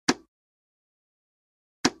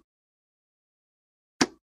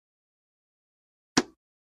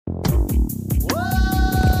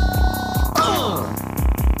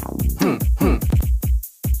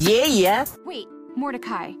yeah. Wait,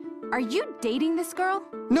 Mordecai, are you dating this girl?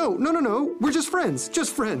 No. We're just friends.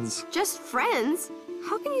 Just friends. Just friends?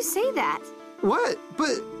 How can you say that? What?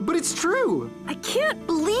 But it's true. I can't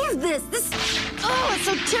believe this. Oh, it's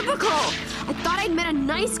so typical. I thought I'd met a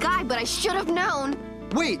nice guy, but I should have known.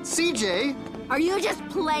 Wait, CJ. Are you just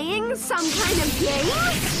playing some kind of game?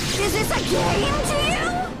 Is this a game to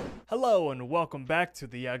you? Hello and welcome back to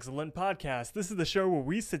the Excellent Podcast. This is the show where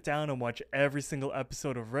we sit down and watch every single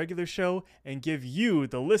episode of regular show and give you,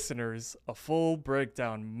 the listeners, a full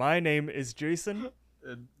breakdown. My name is Jason.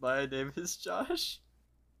 And my name is Josh.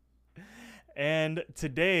 And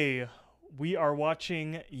today we are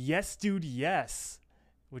watching Yes Dude Yes,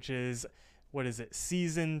 which is, what is it,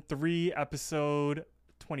 Season 3, Episode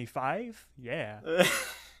 25? Yeah.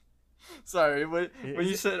 Sorry, when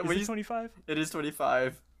you said... Is it 25? It is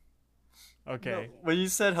 25. Okay. No, when you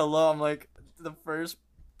said hello, I'm like, the first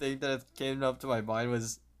thing that came up to my mind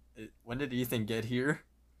was, when did Ethan get here?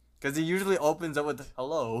 Because he usually opens up with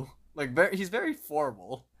hello. Like, he's very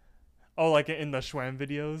formal. Oh, like in the Schwam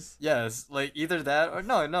videos? Yes, like either that or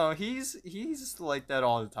no, he's like that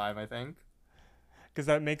all the time, I think. Because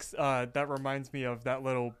that makes that reminds me of that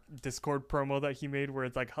little Discord promo that he made where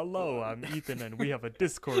it's like, hello, I'm Ethan and we have a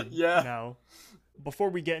Discord now. Before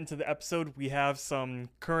we get into the episode, we have some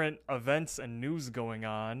current events and news going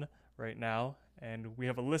on right now, and we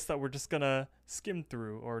have a list that we're just gonna skim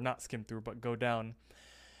through, or not skim through, but go down.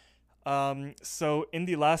 So in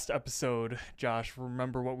the last episode, Josh,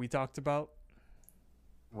 remember what we talked about?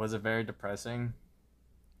 Was it very depressing?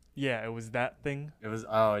 Yeah, it was that thing. It was,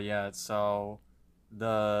 oh yeah, so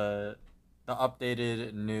the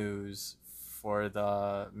updated news for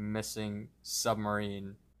the missing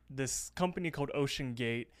submarine. This company called Ocean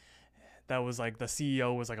Gate, that was like, the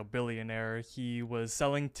CEO was like a billionaire. He was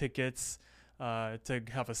selling tickets to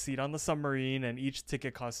have a seat on the submarine, and each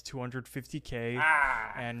ticket cost $250K.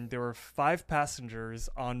 And there were 5 passengers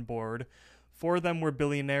on board. 4 of them were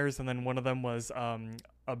billionaires, and then one of them was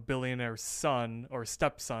a billionaire's son or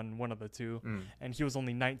stepson, one of the two. And he was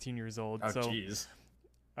only 19 years old. Oh, so jeez.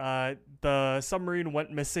 the submarine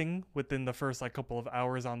went missing within the first couple of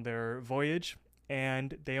hours on their voyage,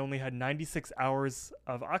 and they only had 96 hours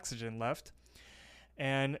of oxygen left.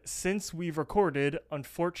 And since we've recorded,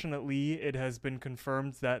 unfortunately, it has been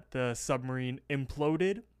confirmed that the submarine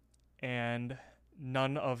imploded and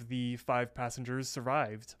none of the 5 passengers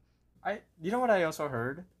survived. You know what I also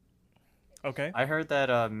heard? Okay. I heard that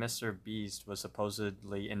Mr. Beast was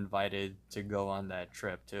supposedly invited to go on that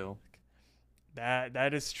trip too.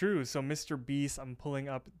 That is true. So Mr. Beast, I'm pulling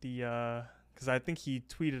up the because I think he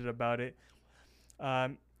tweeted about it.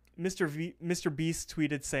 Mr. Beast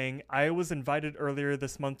tweeted saying, "I was invited earlier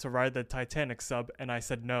this month to ride the Titanic sub, and I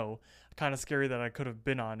said no. Kind of scary that I could have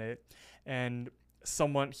been on it." And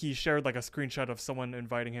he shared like a screenshot of someone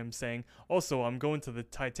inviting him saying, "Also, I'm going to the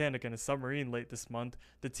Titanic in a submarine late this month.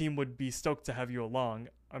 The team would be stoked to have you along.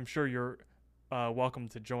 I'm sure you're welcome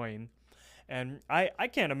to join." And I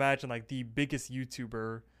can't imagine like the biggest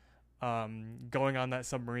YouTuber going on that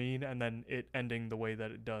submarine and then it ending the way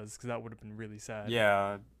that it does, because that would have been really sad.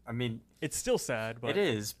 Yeah, I mean, it's still sad, but it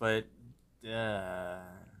is, but I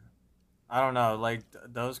don't know, like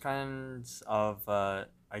those kinds of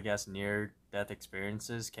I guess near-death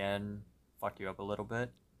experiences can fuck you up a little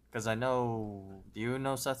bit. Because do you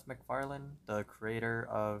know Seth MacFarlane, the creator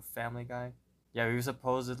of Family Guy? Yeah, he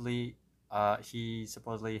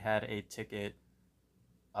supposedly had a ticket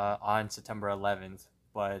on September 11th,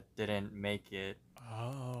 but didn't make it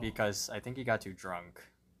because I think he got too drunk.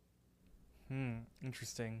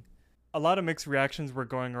 Interesting. A lot of mixed reactions were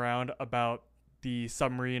going around about the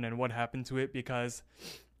submarine and what happened to it, because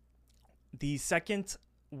the second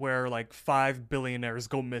where like 5 billionaires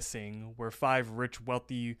go missing, where 5 rich,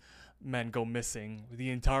 wealthy men go missing, the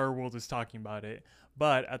entire world is talking about it.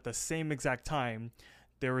 But at the same exact time,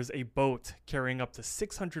 there was a boat carrying up to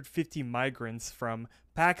 650 migrants from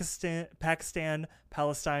Pakistan,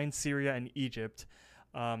 Palestine, Syria, and Egypt.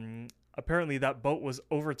 Apparently, that boat was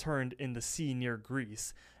overturned in the sea near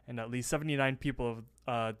Greece, and at least 79 people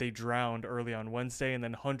they drowned early on Wednesday, and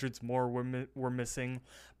then hundreds more were missing.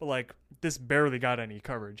 But like, this barely got any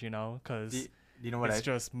coverage, because it's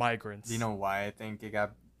just migrants. Do you know why I think it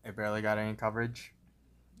barely got any coverage?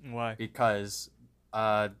 Why? Because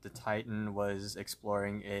the Titan was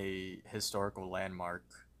exploring a historical landmark,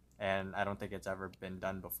 and I don't think it's ever been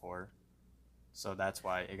done before. So that's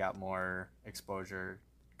why it got more exposure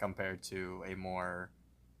compared to a more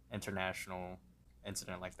international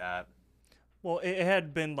incident like that. Well, it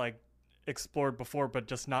had been like explored before, but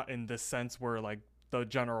just not in this sense where like the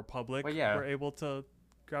general public were able to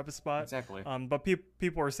grab a spot. Exactly. But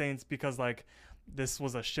people are saying it's because like this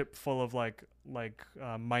was a ship full of like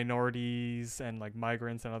minorities and like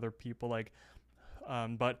migrants and other people like.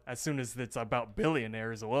 But as soon as it's about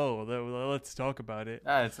billionaires, whoa, let's talk about it.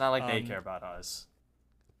 It's not like they care about us.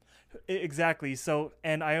 Exactly. So,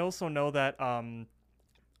 and I also know that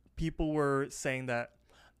people were saying that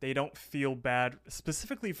they don't feel bad,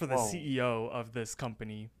 specifically for the Whoa. CEO of this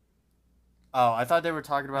company. Oh, I thought they were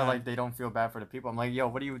talking about like they don't feel bad for the people. I'm like, yo,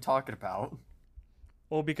 what are you talking about?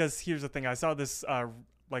 Well, because here's the thing. I saw this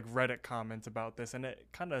like Reddit comment about this, and it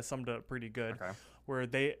kind of summed it up pretty good. Okay. Where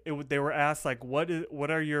they were asked like, what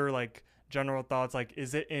are your like general thoughts? Like,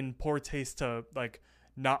 is it in poor taste to like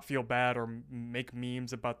not feel bad or make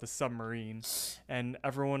memes about the submarine? And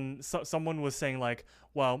someone was saying like,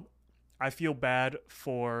 well, I feel bad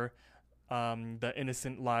for the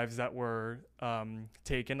innocent lives that were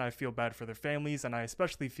taken. I feel bad for their families, and I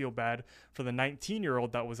especially feel bad for the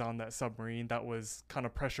 19-year-old that was on that submarine that was kind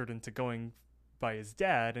of pressured into going by his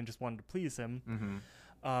dad and just wanted to please him.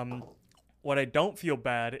 Mm-hmm. What I don't feel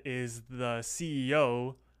bad is the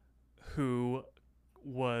CEO who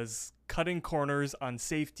was cutting corners on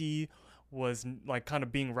safety, was like kind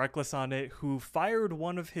of being reckless on it, who fired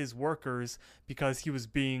one of his workers because he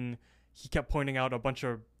kept pointing out a bunch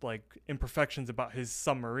of like imperfections about his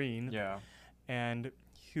submarine. Yeah. And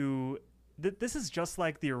who this is just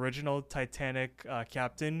like the original Titanic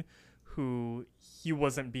captain, who he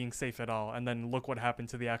wasn't being safe at all, and then look what happened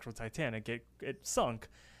to the actual Titanic. It sunk.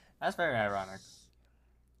 That's very ironic.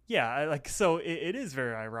 Yeah, so it is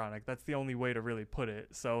very ironic. That's the only way to really put it.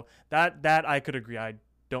 So that I could agree. I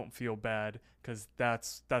don't feel bad because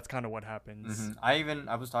that's kind of what happens. Mm-hmm.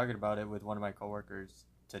 I was talking about it with one of my coworkers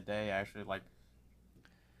today. Actually, like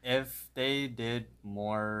if they did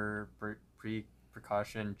more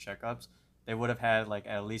precaution checkups, they would have had like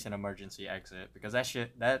at least an emergency exit, because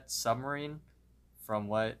that submarine, from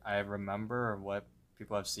what I remember or what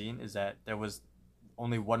people have seen, is that there was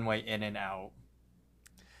only one way in and out.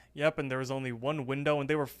 Yep, and there was only one window, and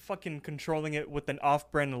they were fucking controlling it with an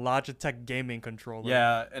off-brand Logitech gaming controller.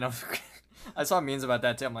 Yeah, and I saw memes about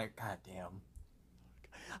that too. I'm like, god damn.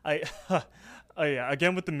 Oh yeah,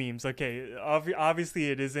 again with the memes. Okay, obviously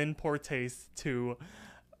it is in poor taste to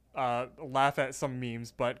laugh at some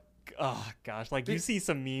memes, but oh gosh, like you see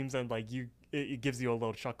some memes and like it gives you a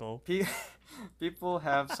little chuckle. People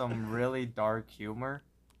have some really dark humor,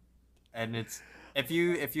 and it's if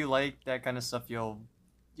you like that kind of stuff, you'll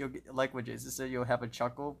like what Jason said, you'll have a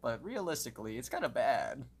chuckle, but realistically, it's kind of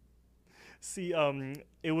bad. See,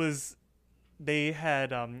 they had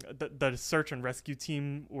the search and rescue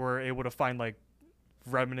team were able to find like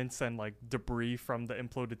remnants and like debris from the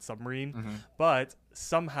imploded submarine, but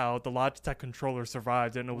somehow the Logitech controller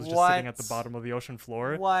survived and it was just sitting at the bottom of the ocean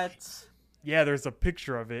floor. What? Yeah, there's a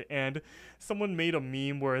picture of it, and someone made a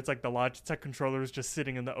meme where it's like the Logitech controller is just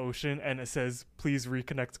sitting in the ocean, and it says, "Please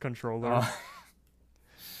reconnect controller."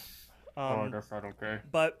 That's not okay.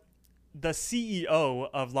 But the CEO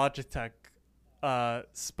of Logitech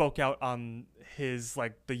spoke out on his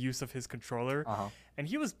like the use of his controller, and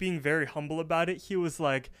he was being very humble about it. He was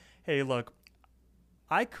like, "Hey, look,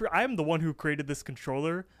 I am the one who created this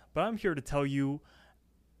controller, but I'm here to tell you,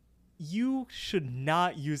 you should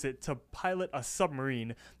not use it to pilot a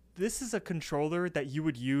submarine. This is a controller that you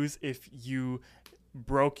would use if you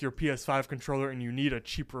broke your PS5 controller and you need a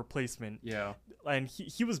cheap replacement." Yeah. And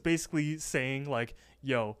he was basically saying like,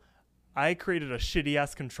 "Yo, I created a shitty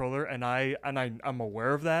ass controller and I'm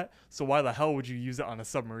aware of that. So why the hell would you use it on a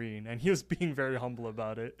submarine?" And he was being very humble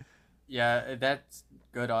about it. Yeah, that's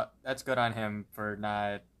good. That's good on him for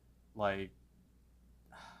not like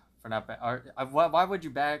why would you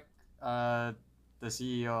back the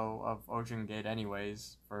CEO of Ocean Gate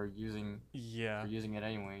anyways for using it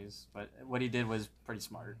anyways? But what he did was pretty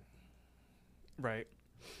smart. Right.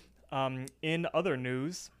 In other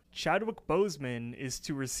news, Chadwick Boseman is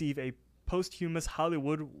to receive a posthumous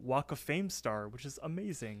Hollywood Walk of Fame star, which is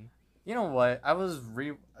amazing. You know what?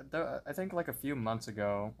 I think like a few months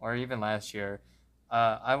ago, or even last year,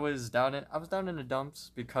 I was down in the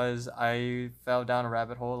dumps because I fell down a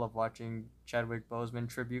rabbit hole of watching Chadwick Boseman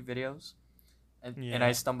tribute videos, and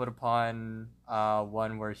I stumbled upon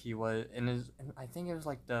one where he was I think it was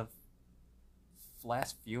like the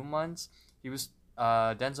last few months, he was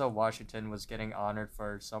Denzel Washington was getting honored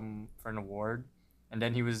for an award, and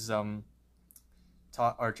then he was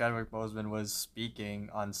Chadwick Boseman was speaking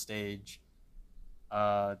on stage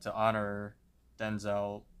to honor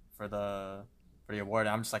Denzel for the award.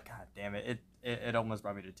 I'm just like, god damn it, it almost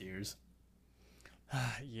brought me to tears.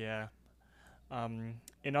 Yeah.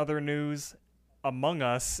 In other news, Among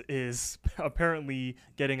Us is apparently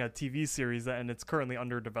getting a TV series and it's currently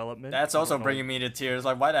under development. That's also bringing me to tears.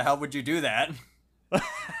 Like, why the hell would you do that?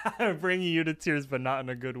 bringing you to tears, but not in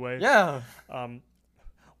a good way. Yeah.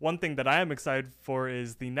 One thing that I am excited for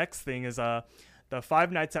is the next thing is the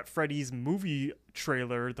Five Nights at Freddy's movie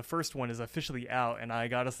trailer. The first one is officially out, and I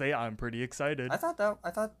gotta say I'm pretty excited. I thought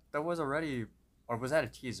that was already, or was that a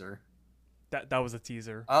teaser? That was a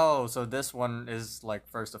teaser. Oh, so this one is like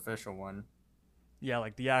first official one. Yeah,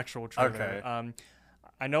 like the actual trailer. Okay.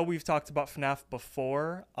 I know we've talked about FNAF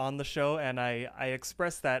before on the show, and I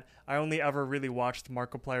expressed that I only ever really watched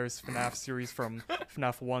Markiplier's FNAF series from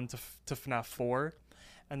FNAF 1 to FNAF 4.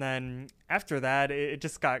 And then after that, it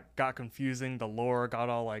just got confusing. The lore got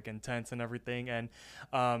all like intense and everything. And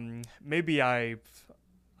maybe I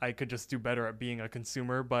could just do better at being a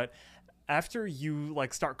consumer. But after you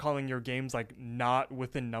like start calling your games like not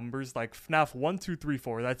within numbers, like FNAF 1, 2, 3,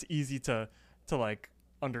 4, that's easy to like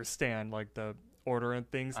understand like the order and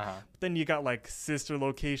things. But then you got like Sister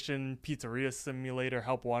Location, Pizzeria Simulator,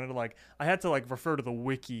 Help Wanted. Like I had to like refer to the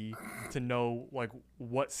wiki to know like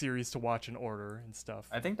what series to watch in order and stuff.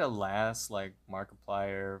 I think the last like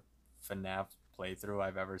Markiplier FNAF playthrough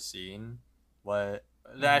I've ever seen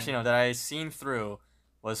actually no, that I seen through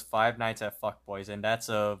was Five Nights at Fuckboys, and that's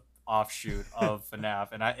a offshoot of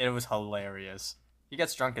FNAF, and it was hilarious. He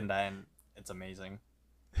gets drunk in that, and it's amazing.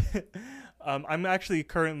 I'm actually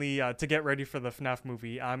currently to get ready for the FNAF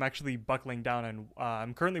movie. I'm actually buckling down, and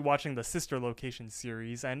I'm currently watching the Sister Location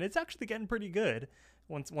series, and it's actually getting pretty good.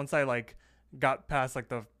 Once I like got past like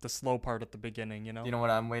the slow part at the beginning, you know. You know what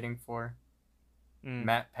I'm waiting for?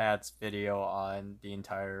 Matt Pat's video on the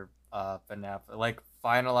entire FNAF. Like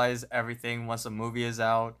finalize everything once the movie is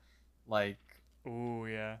out. Like, ooh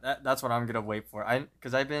yeah. That's what I'm gonna wait for.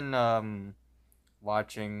 Because I've been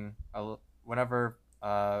watching whenever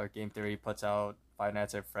Game Theory puts out Five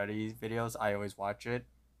Nights at Freddy's videos, I always watch it.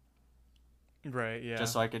 Right, yeah.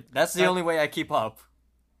 Just so I could. That's the only way I keep up.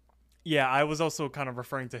 Yeah, I was also kind of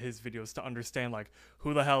referring to his videos to understand like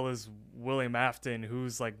who the hell is William Afton,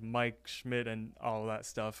 who's like Mike Schmidt and all that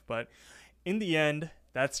stuff. But in the end,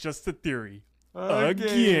 that's just a theory. A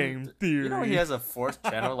game theory. You know he has a fourth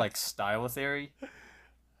channel like Style Theory?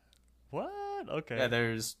 What? Okay. Yeah,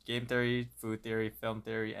 there's Game Theory, Food Theory, Film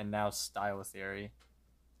Theory, and now Style Theory.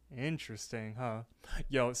 Interesting, huh?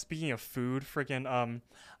 Yo, speaking of food, freaking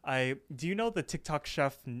do you know the TikTok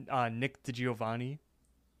chef Nick DiGiovanni?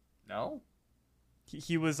 No?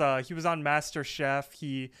 He was on Master Chef.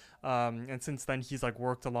 He and since then he's like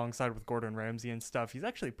worked alongside with Gordon Ramsay and stuff. He's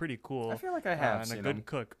actually pretty cool. I feel like I have and seen a good him.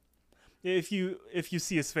 cook. If you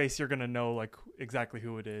see his face, you're gonna know like exactly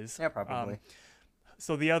who it is. Yeah, probably.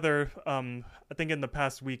 So the other, I think in the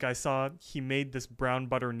past week I saw he made this brown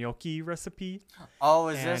butter gnocchi recipe. Oh,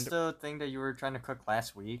 is this the thing that you were trying to cook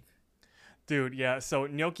last week? Dude, yeah. So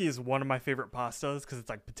gnocchi is one of my favorite pastas because it's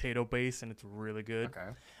like potato based and it's really good. Okay.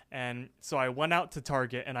 And so I went out to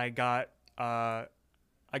Target and I got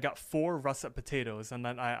 4 russet potatoes, and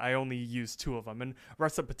then I only used 2 of them. And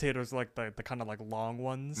russet potatoes are like the kind of like long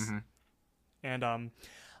ones. Mm-hmm. And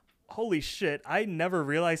holy shit, I never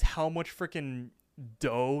realized how much freaking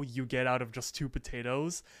dough you get out of just 2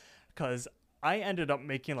 potatoes, because I ended up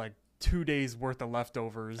making like 2 days worth of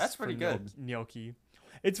leftovers. That's pretty good. Gnocchi.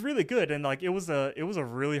 It's really good, and like it was a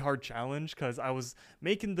really hard challenge because I was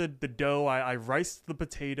making the dough. I riced the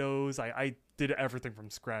potatoes. I did everything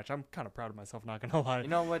from scratch. I'm kind of proud of myself, not gonna lie. You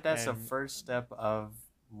know what? That's the first step of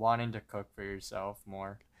wanting to cook for yourself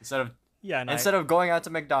more instead of going out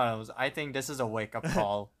to McDonald's. I think this is a wake up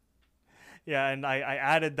call. Yeah, and I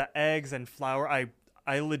added the eggs and flour. I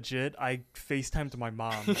FaceTimed my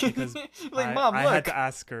mom because like, Mom, I look. had to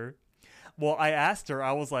ask her. Well, I asked her,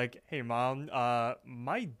 I was like, hey, Mom,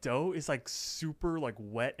 my dough is, like, super, like,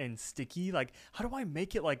 wet and sticky. Like, how do I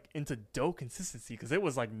make it, like, into dough consistency? Because it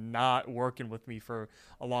was, like, not working with me for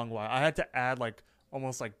a long while. I had to add, like,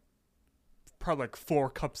 almost, like, probably, like, 4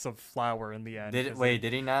 cups of flour in the end.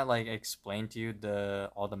 Did he not, like, explain to you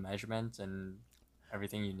all the measurements and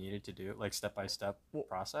everything you needed to do, like, step-by-step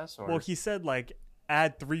process? Or? Well, he said, like,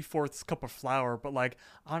 add 3/4 cup of flour, but like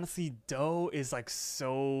honestly dough is like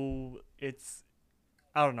so it's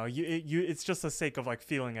I don't know, it's just the sake of like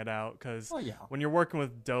feeling it out, because when you're working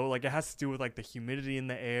with dough, like it has to do with like the humidity in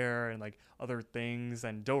the air and like other things,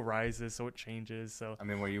 and dough rises so it changes. So I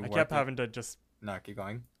mean, kept having to just keep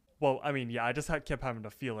going. Well, I mean, yeah, I just kept having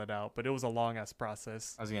to feel it out, but it was a long ass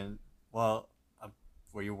process.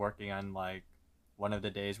 Were you working on like one of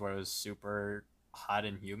the days where it was super hot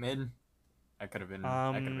and humid? That could have been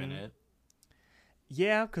it.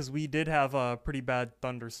 Yeah, because we did have a pretty bad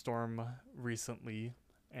thunderstorm recently,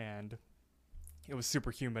 and it was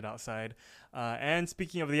super humid outside. And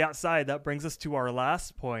speaking of the outside, that brings us to our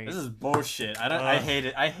last point. This is bullshit. I hate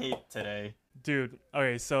it. I hate today. Dude,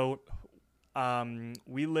 okay, so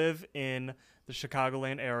we live in the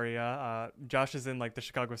Chicagoland area. Josh is in like the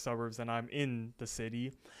Chicago suburbs and I'm in the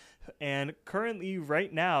city. And currently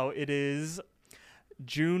right now it is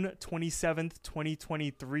June 27th,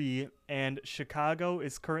 2023, and Chicago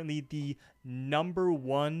is currently the number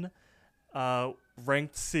one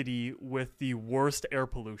ranked city with the worst air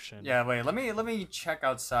pollution. Yeah, wait. Let me check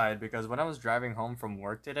outside because when I was driving home from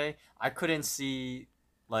work today, I couldn't see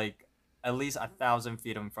like at least 1,000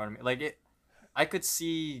 feet in front of me. Like I could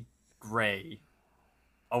see gray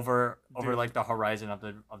over Dude. like the horizon of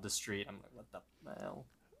the street. I'm like, what the hell?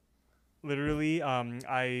 Literally,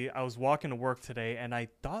 I was walking to work today, and I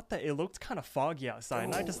thought that it looked kind of foggy outside,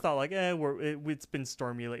 and I just thought like, it's been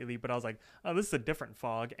stormy lately. But I was like, oh, this is a different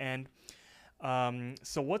fog. And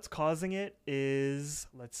so what's causing it is,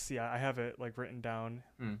 let's see, I have it like written down.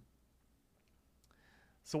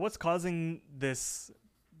 So what's causing this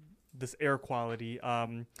air quality?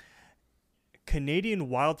 Canadian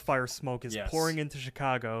wildfire smoke is pouring into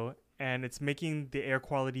Chicago, and it's making the air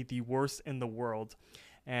quality the worst in the world.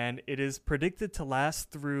 And it is predicted to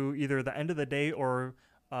last through either the end of the day or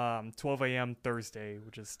 12 a.m. Thursday,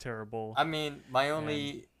 which is terrible. I mean, my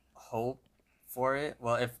only hope for it,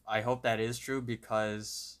 well, I hope that is true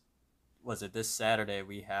because, was it this Saturday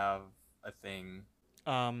we have a thing?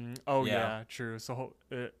 Yeah, true. So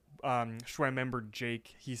Schwem member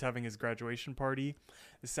Jake, he's having his graduation party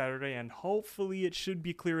this Saturday, and hopefully it should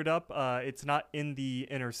be cleared up. It's not in the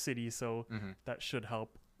inner city, so that should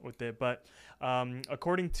help with it. But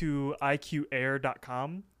according to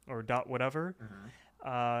iqair.com or .whatever,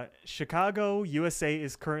 Chicago, USA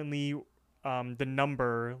is currently the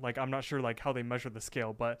number, like I'm not sure like how they measure the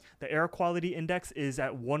scale, but the air quality index is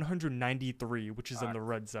at 193, which is in the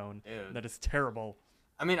red zone. Dude. That is terrible.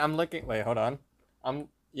 I mean, I'm looking. Wait, hold on. I'm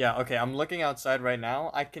looking outside right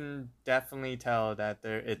now. I can definitely tell that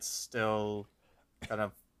it's still kind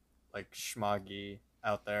of like smoggy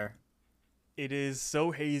out there. It is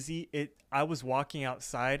so hazy. I was walking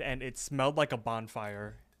outside and it smelled like a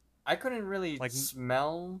bonfire. I couldn't really Like-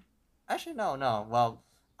 smell. Actually, no. Well,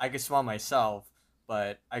 I could smell myself,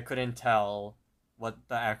 but I couldn't tell what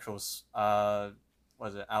the actual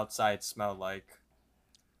outside smelled like.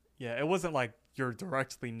 Yeah, it wasn't like you're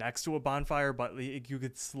directly next to a bonfire, but you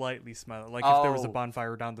could slightly smell it. Like if there was a Oh.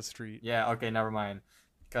 bonfire down the street. Yeah. Okay. Never mind.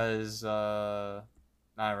 Because now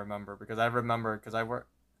I remember. Because I work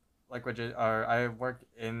I work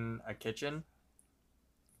in a kitchen.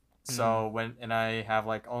 So I have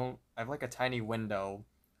like a tiny window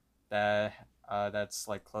that's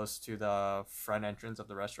like close to the front entrance of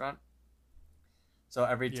the restaurant. So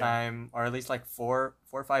every time, or at least like 4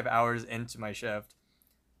 or 5 hours into my shift,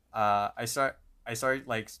 I start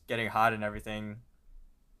like getting hot and everything,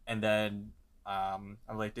 and then I'm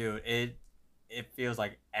like, dude, it feels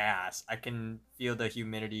like ass. I can feel the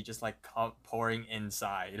humidity just like pouring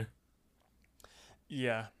inside.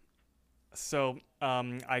 Yeah. So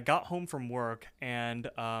I got home from work, and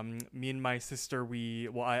me and my sister,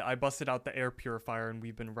 I busted out the air purifier, and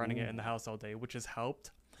we've been running it in the house all day, which has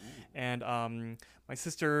helped. And my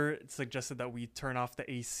sister suggested that we turn off the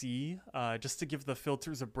AC just to give the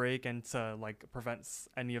filters a break and to like prevent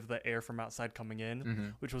any of the air from outside coming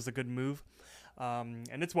in, which was a good move.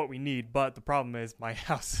 And it's what we need. But the problem is my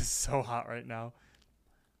house is so hot right now.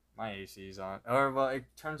 My AC is on, or well, it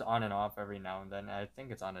turns on and off every now and then. I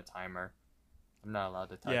think it's on a timer. I'm not allowed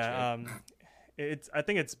to touch it. I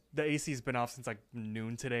think the AC's been off since like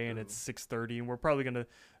noon today, and it's 6:30, and we're probably gonna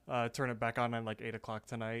turn it back on at like 8 o'clock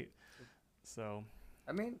tonight. So,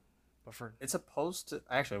 I mean, but for it's supposed to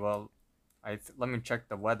actually. Well, let me check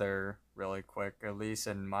the weather really quick. At least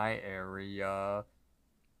in my area.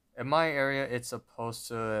 In my area, it's supposed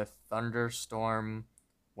to thunderstorm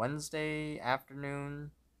Wednesday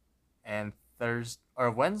afternoon and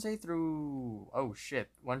Wednesday through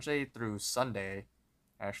Sunday.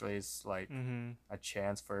 Actually, it's like a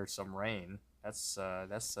chance for some rain. That's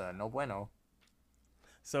no bueno.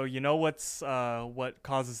 So you know what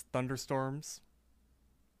causes thunderstorms?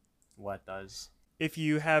 What does? If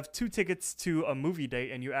you have 2 tickets to a movie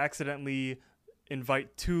date and you accidentally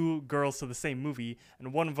invite 2 girls to the same movie,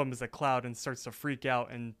 and one of them is a cloud and starts to freak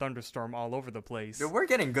out and thunderstorm all over the place. Dude, we're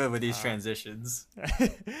getting good with these transitions.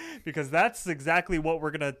 Because that's exactly what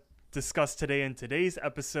we're going to discuss today in today's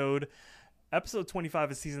episode. Episode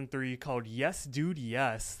 25 of Season 3, called Yes Dude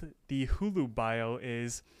Yes. The Hulu bio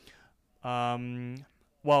is...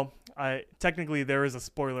 well, technically there is a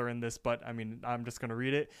spoiler in this, but I mean, I'm just gonna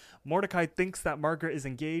read it. Mordecai thinks that Margaret is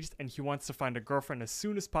engaged, and he wants to find a girlfriend as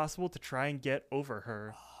soon as possible to try and get over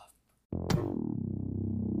her.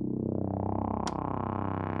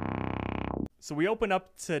 So we open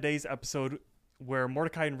up today's episode where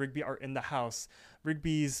Mordecai and Rigby are in the house.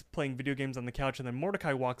 Rigby's playing video games on the couch, and then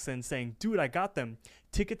Mordecai walks in saying, "Dude, I got them.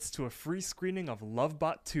 Tickets to a free screening of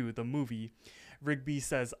Lovebot 2, the movie." Rigby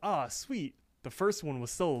says, "Ah, sweet. The first one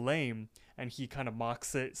was so lame." And he kind of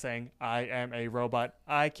mocks it, saying, "I am a robot.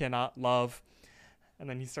 I cannot love." And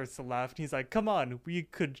then he starts to laugh, and he's like, "Come on, we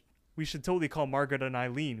should totally call Margaret and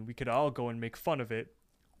Eileen. We could all go and make fun of it."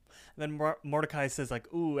 And then Mordecai says,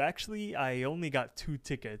 like, "Ooh, actually, I only got 2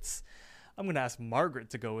 tickets. I'm going to ask Margaret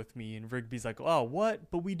to go with me." And Rigby's like, "Oh, what?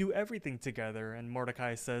 But we do everything together." And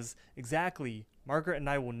Mordecai says, "Exactly. Margaret and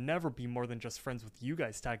I will never be more than just friends with you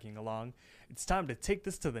guys tagging along. It's time to take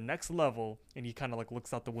this to the next level." And he kind of like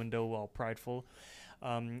looks out the window all prideful.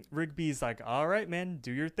 Rigby's like, "All right, man,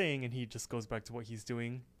 do your thing." And he just goes back to what he's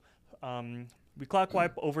doing. We clock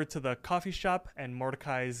wipe over to the coffee shop, and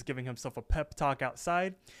Mordecai's giving himself a pep talk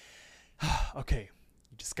outside. "Okay,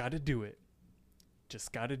 you just got to do it.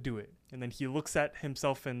 Just got to do it." And then he looks at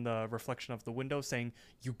himself in the reflection of the window saying,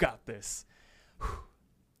 "You got this."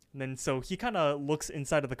 And then so he kind of looks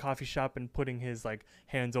inside of the coffee shop and putting his like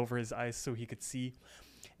hands over his eyes so he could see.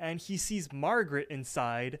 And he sees Margaret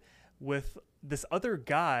inside with this other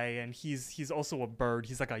guy, and he's also a bird.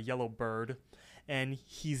 He's like a yellow bird. And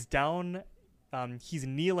he's down, he's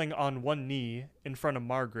kneeling on one knee in front of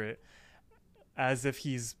Margaret as if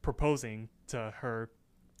he's proposing to her.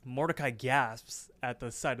 Mordecai gasps at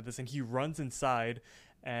the sight of this, and he runs inside,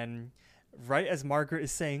 and right as Margaret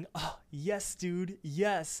is saying, "Oh, yes, dude,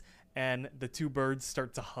 yes," and the 2 birds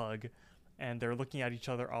start to hug, and they're looking at each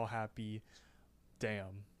other all happy.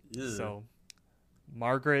 Damn. Ew. So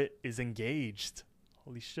Margaret is engaged.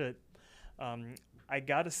 Holy shit. I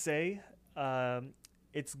gotta say,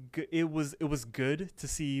 it was good to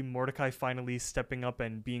see Mordecai finally stepping up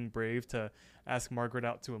and being brave to ask Margaret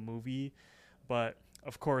out to a movie, but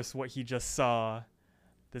of course, what he just saw,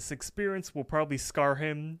 this experience will probably scar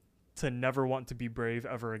him to never want to be brave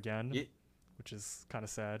ever again, which is kind of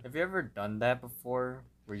sad. Have you ever done that before,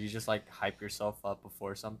 where you just like hype yourself up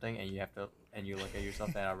before something, and you look at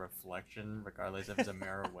yourself in a reflection, regardless if it's a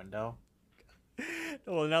mirror or window?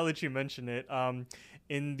 Well, now that you mention it,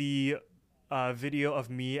 in the video of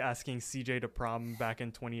me asking CJ to prom back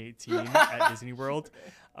in 2018 at Disney World,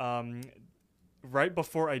 right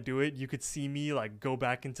before I do it, you could see me like go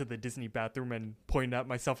back into the Disney bathroom and point at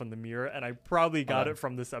myself in the mirror, and I probably got it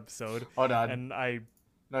from this episode. Hold on. And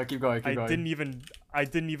No, keep going. I didn't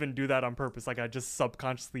even do that on purpose. Like I just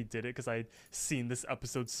subconsciously did it because I'd seen this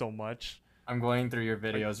episode so much. I'm going through your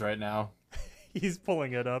videos right now. He's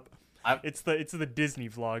pulling it up. It's the Disney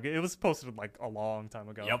vlog. It was posted like a long time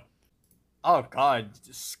ago. Yep. Oh God,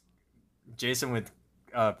 Jason with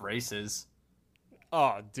braces.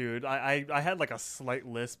 Oh, dude, I had like a slight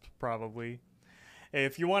lisp probably. Hey,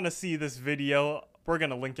 if you want to see this video, we're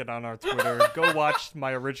going to link it on our Twitter. Go watch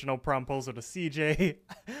my original promposal to CJ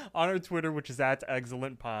on our Twitter, which is at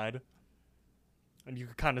ExcellentPod. And you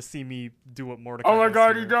can kind of see me do what Mordecai does. Oh my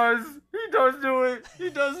God, here. he does. He does do it. He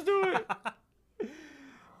does do it.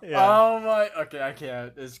 Yeah. Oh my. Okay, I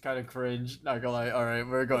can't. It's kind of cringe. Not gonna lie. All right,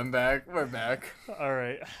 we're going back. We're back. All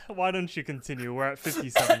right. Why don't you continue? We're at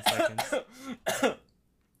 57 seconds.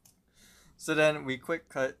 So then we quick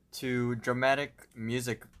cut to dramatic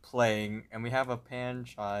music playing, and we have a pan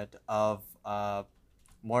shot of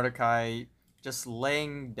Mordecai just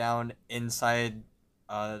laying down inside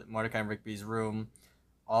Mordecai and Rigby's room,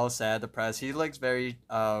 all sad, depressed. He looks very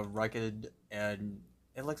rugged, and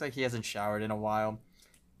it looks like he hasn't showered in a while.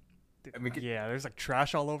 And Yeah, there's like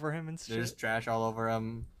trash all over him and shit. There's trash all over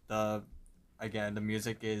him. The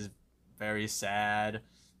music is very sad.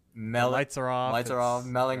 The lights are off. Lights are off.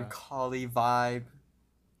 Melancholy vibe.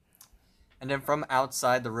 And then from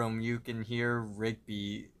outside the room, you can hear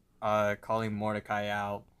Rigby calling Mordecai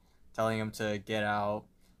out, telling him to get out,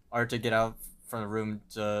 or to get out from the room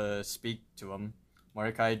to speak to him.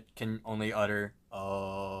 Mordecai can only utter,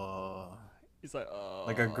 "Oh." He's like, "Oh."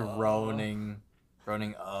 Like a groaning,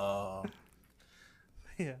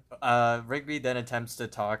 Yeah. Rigby then attempts to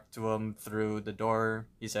talk to him through the door.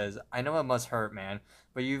 He says, "I know it must hurt, man,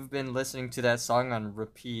 but you've been listening to that song on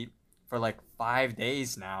repeat for like 5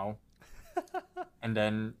 days now." And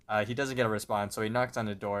then he doesn't get a response, so he knocks on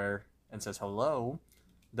the door and says, "Hello."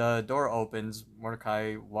 The door opens.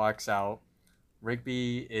 Mordecai walks out.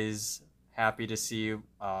 Rigby is happy to see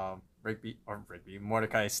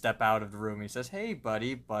Mordecai step out of the room. He says, "Hey,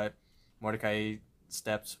 buddy," but Mordecai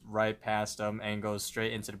steps right past him and goes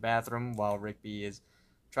straight into the bathroom while Rigby is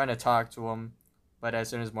trying to talk to him. But as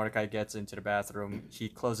soon as Mordecai gets into the bathroom, he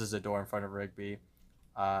closes the door in front of Rigby.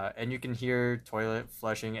 And you can hear toilet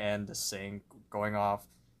flushing and the sink going off,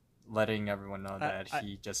 letting everyone know that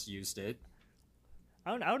he just used it.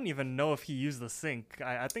 I don't even know if he used the sink.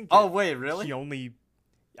 I think. Oh, wait, really? He only.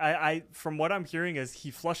 I from what I'm hearing is he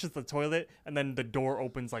flushes the toilet and then the door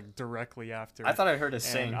opens like directly after. I thought I heard a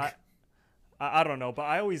sink. I don't know, but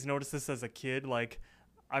I always noticed this as a kid. Like,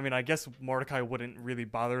 I mean, I guess Mordecai wouldn't really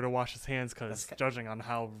bother to wash his hands because judging on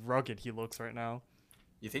how rugged he looks right now.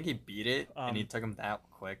 You think he beat it and he took him that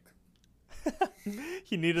quick?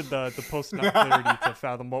 He needed the post-nut clarity to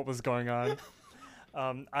fathom what was going on.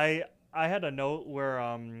 I had a note where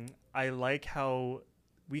I like how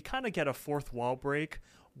we kind of get a fourth wall break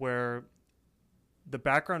where the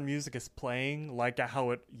background music is playing like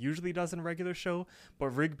how it usually does in a regular show, but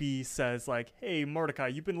Rigby says like, hey Mordecai,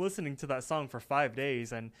 you've been listening to that song for 5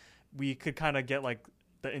 days, and we could kind of get like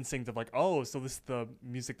the instinct of like, oh, so this is the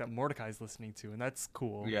music that Mordecai's listening to, and that's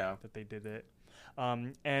cool. Yeah, that they did it.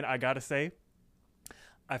 And I gotta say,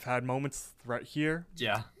 I've had moments right here.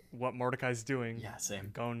 Yeah, what Mordecai's doing. Yeah,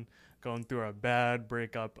 same. Going through a bad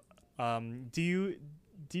breakup. Do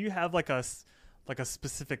you have like a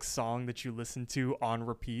specific song that you listen to on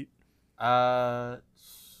repeat?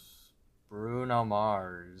 Bruno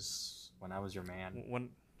Mars, When I Was Your Man. When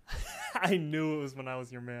I knew it was When I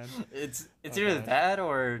Was Your Man. It's either that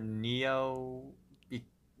or Neo.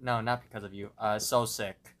 No, not Because of You. So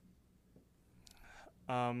Sick.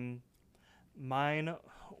 Mine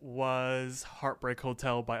was Heartbreak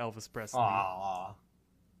Hotel by Elvis Presley. Aww.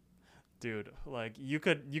 Dude, like you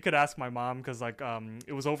could ask my mom because like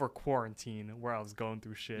it was over quarantine where I was going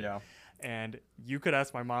through shit. Yeah. And you could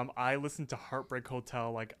ask my mom. I listened to Heartbreak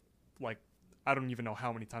Hotel like I don't even know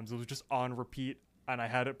how many times. It was just on repeat, and I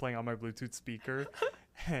had it playing on my Bluetooth speaker.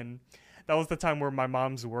 And that was the time where my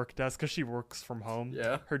mom's work desk, because she works from home.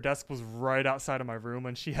 Yeah. Her desk was right outside of my room,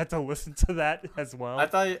 and she had to listen to that as well. I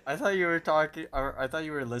thought you were talking, or I thought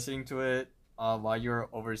you were listening to it while you were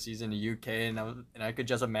overseas in the UK, and I could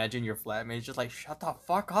just imagine your flatmates just like, shut the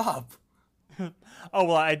fuck up. Oh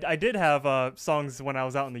well, I did have songs when I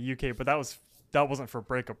was out in the UK, but that wasn't for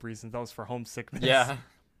breakup reasons. That was for homesickness. Yeah.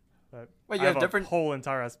 But wait, you have different whole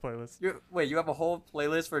entire ass playlist. You have a whole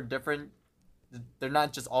playlist for different. They're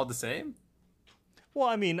not just all the same. Well,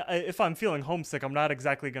 I mean, if I'm feeling homesick, I'm not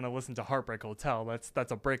exactly gonna listen to Heartbreak Hotel.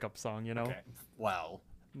 That's a breakup song, you know. Okay. Wow.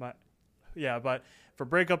 But for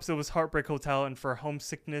breakups it was Heartbreak Hotel, and for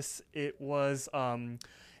homesickness it was Home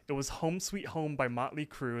Sweet Home by Motley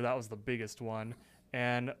Crue. That was the biggest one,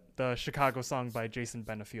 and the Chicago song by Jason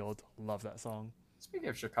Benefield. Love that song. Speaking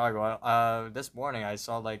of Chicago, this morning I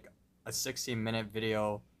saw like a 16-minute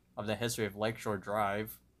video of the history of Lakeshore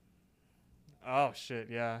Drive. Oh shit,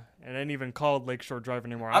 yeah. It ain't even called Lakeshore Drive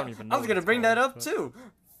anymore. I don't even know. I was gonna bring that up too.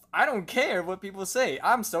 I don't care what people say.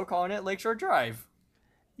 I'm still calling it Lakeshore Drive.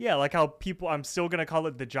 Yeah, like how I'm still gonna call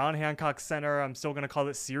it the John Hancock Center. I'm still gonna call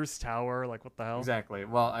it Sears Tower. Like, what the hell? Exactly.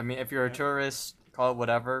 Well, I mean, if you're a tourist, call it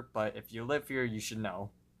whatever. But if you live here, you should know.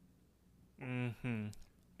 Mm-hmm.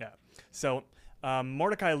 Yeah. So,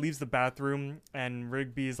 Mordecai leaves the bathroom, and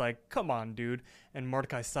Rigby's like, "Come on, dude." And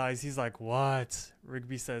Mordecai sighs. He's like, "What?"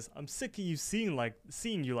 Rigby says, "I'm sick of you seeing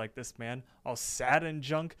you like this, man. All sad and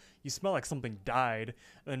junk. You smell like something died."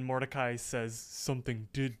 And then Mordecai says, "Something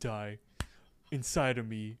did die. Inside of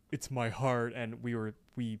me, it's my heart," and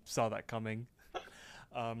we saw that coming.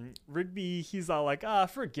 Rigby, he's all like,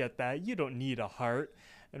 forget that, you don't need a heart.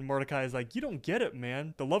 And Mordecai is like, you don't get it,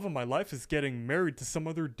 man. The love of my life is getting married to some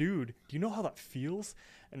other dude. Do you know how that feels?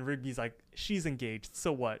 And Rigby's like, she's engaged,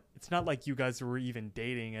 so what? It's not like you guys were even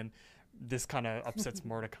dating. And this kind of upsets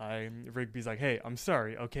Mordecai. Rigby's like, hey, I'm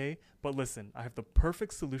sorry, okay? But listen, I have the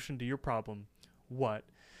perfect solution to your problem. What?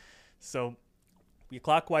 So we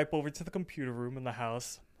clock wipe over to the computer room in the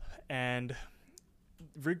house, and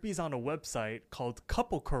Rigby's on a website called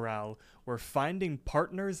Couple Corral, where finding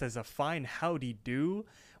partners is a fine howdy-do.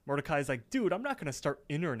 Mordecai's like, dude, I'm not going to start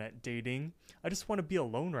internet dating. I just want to be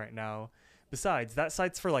alone right now. Besides, that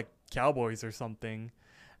site's for, like, cowboys or something.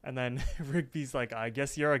 And then Rigby's like, I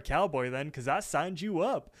guess you're a cowboy then, because I signed you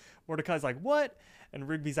up. Mordecai's like, what? And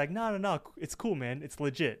Rigby's like, no, it's cool, man. It's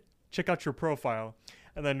legit. Check out your profile.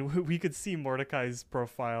 And then we could see Mordecai's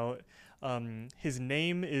profile. His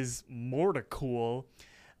name is Mordecool.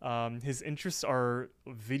 His interests are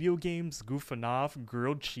video games, goofing off,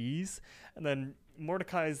 grilled cheese. And then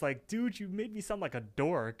Mordecai's like, dude, you made me sound like a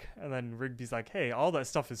dork. And then Rigby's like, hey, all that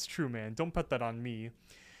stuff is true, man. Don't put that on me.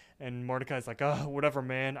 And Mordecai's like, oh, whatever,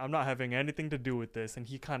 man. I'm not having anything to do with this. And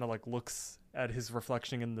he kind of like looks at his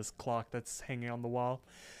reflection in this clock that's hanging on the wall.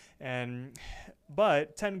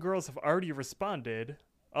 But 10 girls have already responded.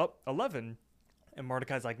 11. And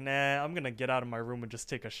Mordecai's like, nah, I'm going to get out of my room and just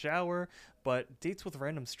take a shower. But dates with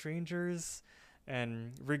random strangers.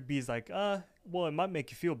 And Rigby's like, well, it might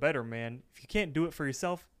make you feel better, man. If you can't do it for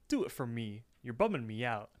yourself, do it for me. You're bumming me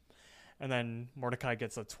out. And then Mordecai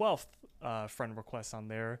gets a 12th friend request on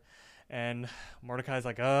there. And Mordecai's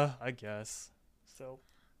like, I guess. So,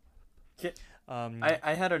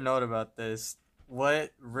 I had a note about this.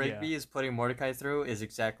 What Rigby is putting Mordecai through is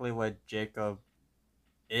exactly what Jacob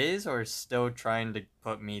is or still trying to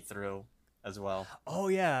put me through as well. Oh,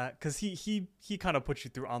 yeah, because he kind of put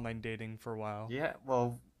you through online dating for a while. Yeah,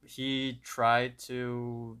 well, he tried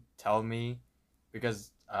to tell me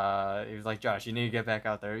because he was like, Josh, you need to get back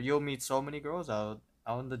out there. You'll meet so many girls out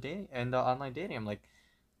in the dating and the online dating. I'm like,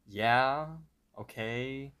 yeah,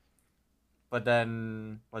 okay. But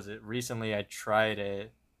then, recently I tried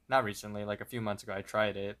it. Not recently, like a few months ago, I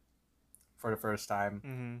tried it for the first time.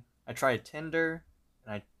 Mm-hmm. I tried Tinder,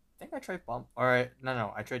 and I think I tried Bump.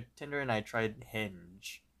 No, I tried Tinder and I tried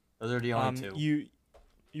Hinge. Those are the only two.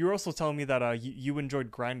 You were also telling me that you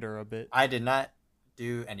enjoyed Grindr a bit. I did not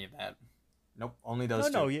do any of that. Nope, only those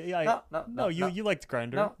two. You liked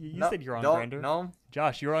Grindr. No, you said you're on Grindr. No,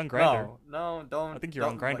 Josh, you're on Grindr. No, don't. I think you're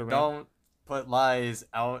on Grindr, man. Don't put lies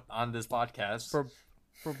out on this podcast.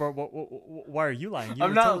 Why are you lying? You I'm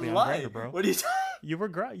were not totally lying, on Grindr, bro. What are you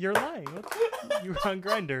talking? You're lying. You were on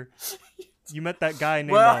Grindr. You met that guy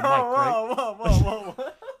named Mike, right? Whoa.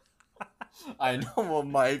 I know a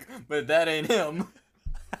Mike, but that ain't him.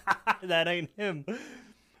 That ain't him.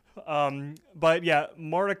 But yeah,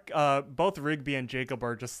 both Rigby and Jacob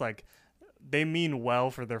are just like, they mean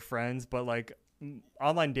well for their friends, but like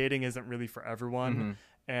online dating isn't really for everyone. Mm-hmm.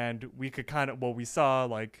 And we could we saw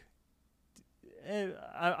like,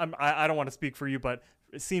 I don't want to speak for you, but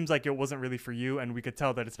it seems like it wasn't really for you, and we could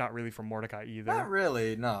tell that it's not really for Mordecai either. Not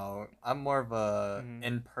really, no. I'm more of a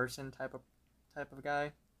in-person type of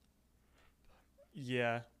guy.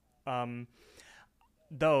 Yeah.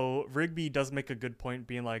 Though Rigby does make a good point,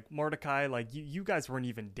 being like, Mordecai, like you guys weren't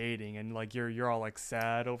even dating, and like you're all like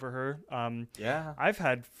sad over her. Yeah. I've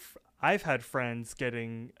had friends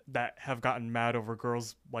that have gotten mad over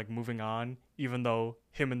girls like moving on, even though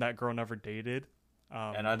him and that girl never dated.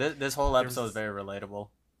 And this whole episode is very relatable.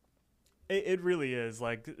 It really is.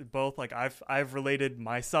 Like both, like I've related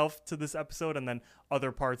myself to this episode, and then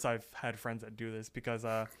other parts I've had friends that do this because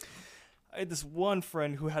I had this one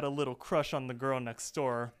friend who had a little crush on the girl next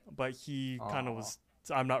door, but he kind of was.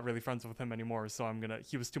 I'm not really friends with him anymore, so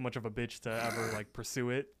he was too much of a bitch to ever like pursue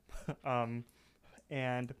it.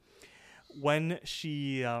 And when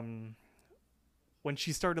she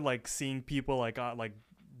started like seeing people like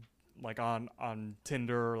on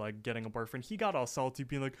Tinder or like getting a boyfriend, he got all salty,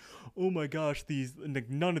 being like, oh my gosh,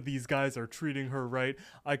 none of these guys are treating her right.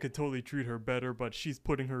 I could totally treat her better, but she's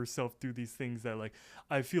putting herself through these things that like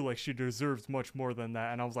I feel like she deserves much more than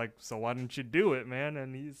that. And I was like, so why didn't you do it, man?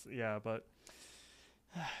 And but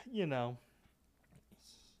you know.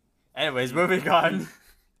 Anyways, moving on.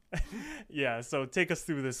 Yeah, so take us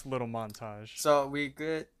through this little montage. So we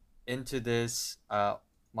get into this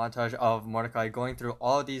montage of Mordecai going through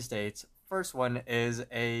all these dates. First one is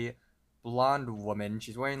a blonde woman.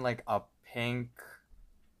 She's wearing like a pink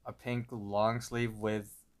long sleeve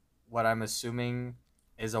with what I'm assuming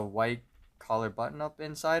is a white collar button up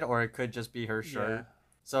inside, or it could just be her shirt. Yeah.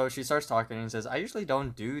 So she starts talking and says, I usually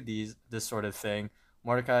don't do this sort of thing.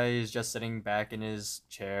 Mordecai is just sitting back in his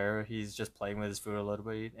chair. He's just playing with his food a little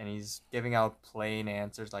bit, and he's giving out plain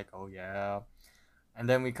answers like, oh yeah. And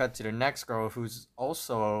then we cut to the next girl who's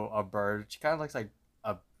also a bird. She kind of looks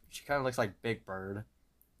like Big Bird.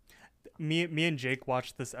 Me and Jake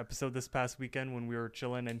watched this episode this past weekend when we were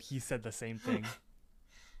chilling, and he said the same thing.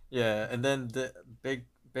 Yeah, and then the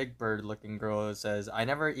Big Bird looking girl says, I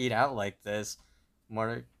never eat out like this.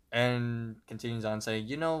 And continues on saying,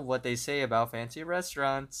 you know what they say about fancy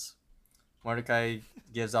restaurants. Mordecai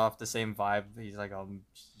gives off the same vibe. He's like,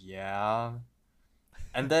 yeah.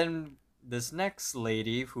 And then this next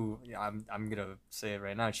lady, who I'm gonna say it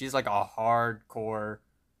right now, she's like a hardcore,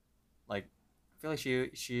 like, I feel like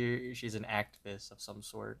she's an activist of some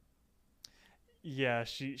sort. Yeah,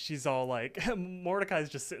 she's all like, Mordecai's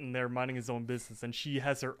just sitting there minding his own business, and she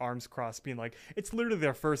has her arms crossed, being like, it's literally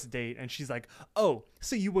their first date, and she's like, oh,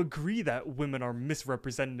 so you agree that women are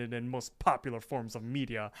misrepresented in most popular forms of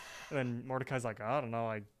media? And then Mordecai's like, I don't know,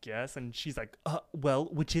 I guess. And she's like, well,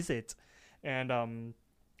 which is it? And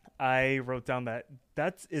I wrote down that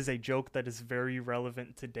is a joke that is very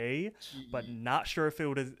relevant today, but not sure if it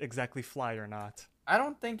would exactly fly or not. I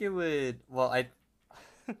don't think it would. Well,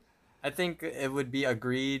 I think it would be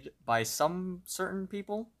agreed by some certain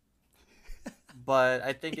people, but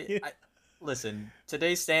I think listen,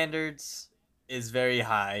 today's standards is very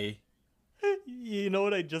high. You know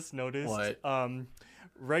what I just noticed? What?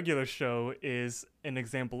 Regular show is an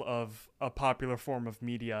example of a popular form of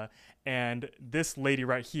media, and this lady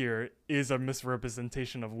right here is a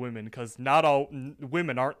misrepresentation of women, because not all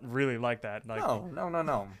women aren't really like that. Like,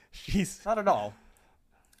 No. she's Not at all.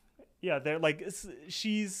 yeah, they're like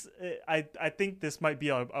she's. I think this might be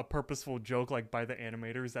a purposeful joke, like by the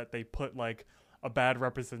animators, that they put like a bad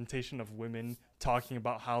representation of women talking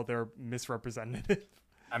about how they're misrepresented.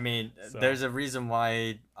 I mean, So- there's a reason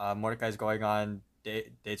why Mordecai's going on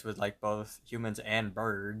dates with like both humans and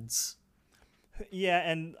birds. Yeah,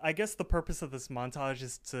 and I guess the purpose of this montage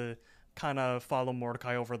is to kind of follow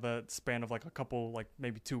Mordecai over the span of like a couple, like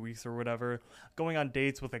maybe 2 weeks or whatever, going on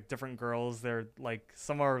dates with like different girls. They're like,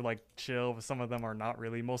 some are like chill, but some of them are not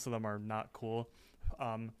really. Most of them are not cool.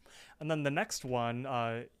 And then the next one,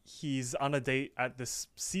 he's on a date at this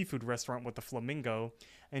seafood restaurant with the flamingo,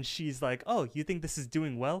 and she's like, "Oh, you think this is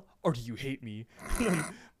doing well, or do you hate me?" And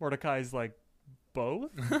Mordecai's like,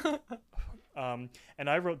 "Both." And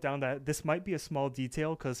I wrote down that this might be a small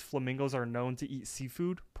detail because flamingos are known to eat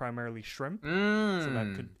seafood, primarily shrimp.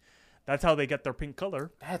 So that's how they get their pink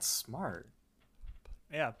color. That's smart.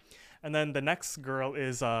 Yeah. And then the next girl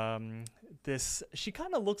is she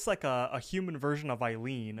kind of looks like a human version of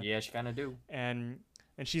Eileen. Yeah, she kind of do. And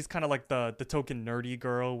she's kind of like the token nerdy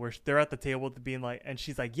girl, where they're at the table being like, and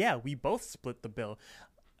she's like, "Yeah, we both split the bill.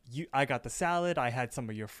 I got the salad, I had some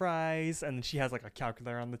of your fries," and then she has like a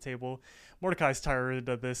calculator on the table. Mordecai's tired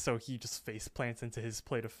of this, so he just face plants into his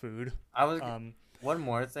plate of food. One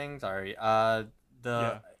more thing, sorry. I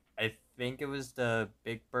think it was the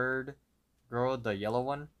Big Bird girl, the yellow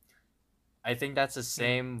one. I think that's the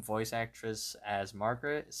same voice actress as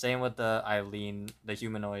Margaret. Same with the Eileen, the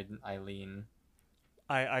humanoid Eileen.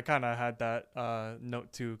 I kind of had that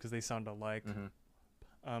note too, because they sound alike.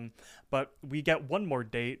 But we get one more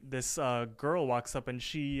date. This girl walks up, and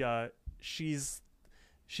she's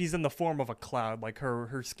in the form of a cloud. Like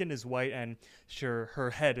her skin is white, and her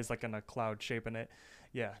head is like in a cloud shape in it.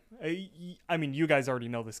 Yeah, I mean, you guys already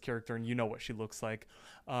know this character, and you know what she looks like.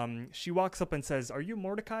 She walks up and says, "Are you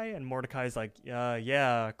Mordecai?" And Mordecai's like,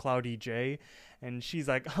 "Yeah, Cloudy J." And she's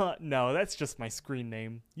like, "No, that's just my screen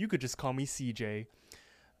name. You could just call me CJ."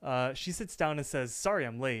 She sits down and says, "Sorry,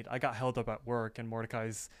 I'm late. I got held up at work." And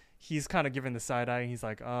he's kind of giving the side eye. He's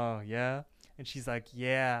like, "Oh, yeah?" And she's like,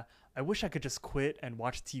 "Yeah, I wish I could just quit and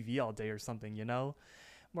watch TV all day or something, you know?"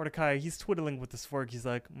 Mordecai, he's twiddling with his fork. He's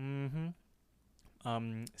like, "Mm-hmm."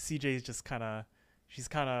 CJ's just she's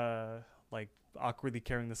kind of like awkwardly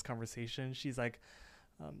carrying this conversation. She's like,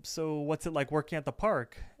 "So what's it like working at the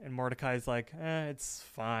park?" And Mordecai's like, "It's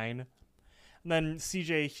fine." And then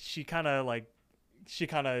CJ, she kind of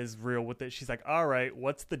is real with it. She's like, "All right,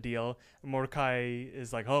 what's the deal?" And Mordecai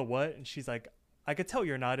is like, "Oh, what?" And she's like, "I could tell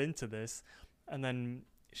you're not into this." And then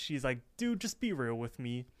she's like, "Dude, just be real with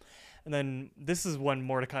me." And then this is when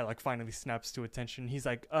Mordecai like finally snaps to attention. He's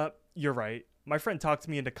like, "You're right. My friend talked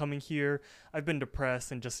me into coming here. I've been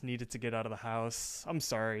depressed and just needed to get out of the house. I'm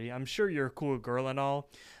sorry. I'm sure you're a cool girl and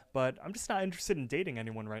all, but I'm just not interested in dating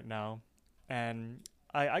anyone right now." And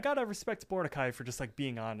I gotta respect Mordecai for just like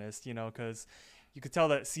being honest, you know, because you could tell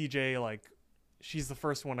that CJ, like, she's the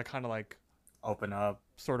first one to kind of like open up,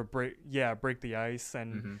 sort of break the ice.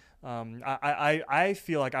 And I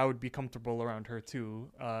feel like I would be comfortable around her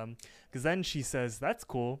too, because then she says, "That's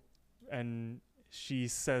cool," and she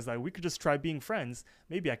says like, "We could just try being friends.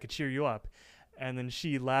 Maybe I could cheer you up." And then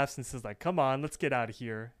she laughs and says like, "Come on, let's get out of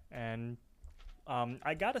here." And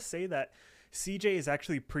I gotta say that CJ is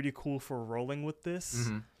actually pretty cool for rolling with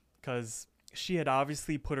this, because she had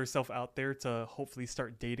obviously put herself out there to hopefully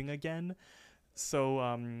start dating again. So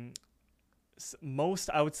I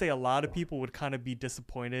would say a lot of people would kind of be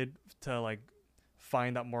disappointed to like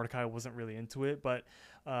find that Mordecai wasn't really into it, but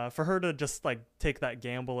for her to just like take that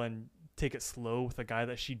gamble and take it slow with a guy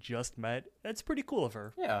that she just met, that's pretty cool of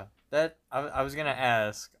her. Yeah, that I was gonna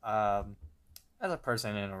ask, as a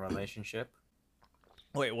person in a relationship.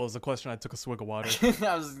 Wait, what was the question? I took a swig of water.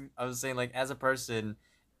 I was saying, like, as a person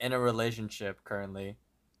in a relationship currently,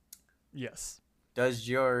 Yes. does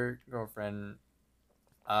your girlfriend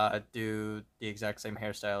do the exact same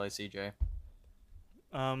hairstyle as CJ?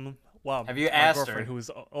 Wow. Have you asked my girlfriend her? who is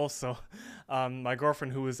also my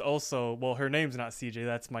girlfriend who is also, well, her name's not CJ,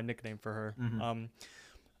 that's my nickname for her.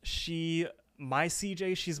 my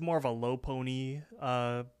CJ, she's more of a low pony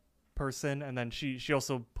person, and then she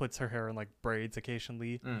also puts her hair in like braids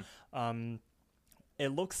occasionally. It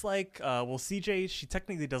looks like CJ, she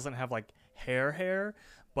technically doesn't have like hair,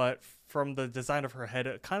 but from the design of her head,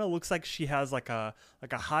 it kind of looks like she has like a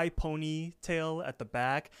high ponytail at the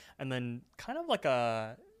back, and then kind of like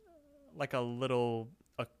a little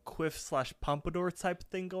a quiff / pompadour type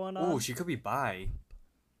thing going on. Oh, she could be bi.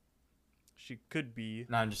 She could be.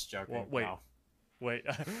 No, I'm just joking. Well, wait. No. Wait,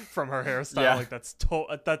 from her hairstyle, Yeah. like that's a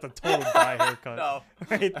total bi haircut. No.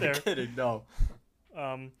 Right there. I'm kidding. No.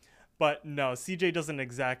 But no, my CJ doesn't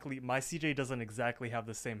exactly have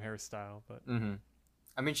the same hairstyle, but Mm-hmm.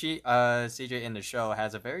 I mean, CJ in the show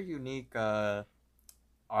has a very unique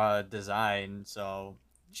design, so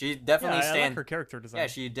she definitely I like her character design. Yeah,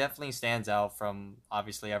 she definitely stands out from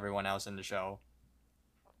obviously everyone else in the show.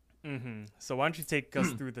 So why don't you take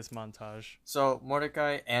us through this montage? So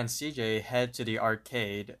Mordecai and CJ head to the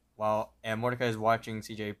arcade and Mordecai is watching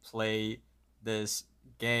CJ play this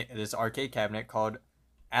arcade cabinet called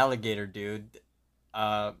Alligator Dude.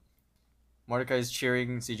 Mordecai is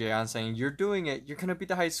cheering CJ on, saying, "You're doing it! You're gonna beat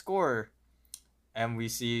the high score!" And we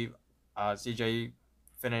see CJ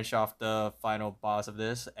finish off the final boss of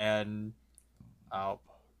this and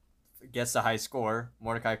gets the high score.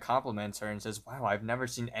 Mordecai compliments her and says, "Wow, I've never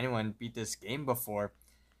seen anyone beat this game before."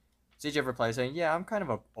 CJ replies saying, "Yeah, I'm kind of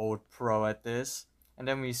an old pro at this." And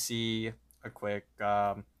then we see a quick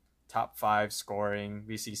top 5 scoring.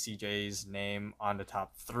 We see CJ's name on the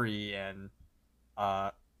top 3 and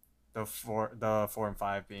the 4 and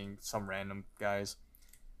 5 being some random guys.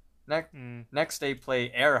 Next they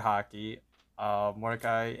play air hockey.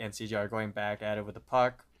 Mordecai and CJ are going back at it with the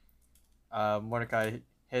puck. Mordecai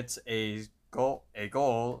hits a goal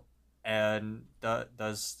and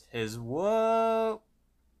does his whoa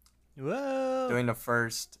doing the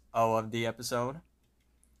first O of the episode.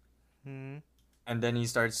 And then he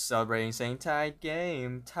starts celebrating, saying tied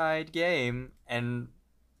game, and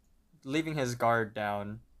leaving his guard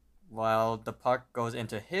down while the puck goes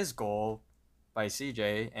into his goal by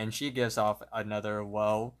CJ, and she gives off another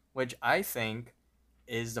whoa, which I think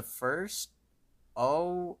is the first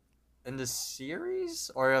O in the series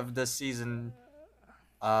or of the season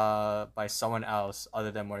by someone else other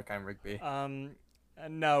than Mordecai and Rigby.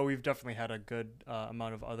 No, we've definitely had a good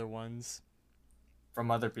amount of other ones. From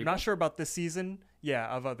other people? I'm not sure about this season. Yeah,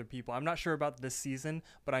 of other people. I'm not sure about this season,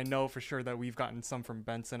 but I know for sure that we've gotten some from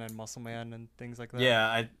Benson and Muscleman and things like that.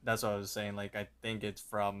 Yeah, that's what I was saying. Like, I think it's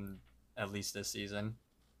from at least this season.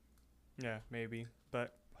 Yeah, maybe.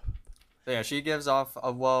 But so yeah, she gives off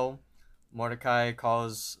a whoa. Mordecai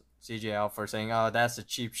calls CJ out for saying, "Oh, that's a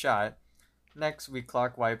cheap shot." Next, we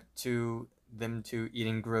clock wipe to them two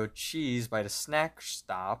eating grilled cheese by the snack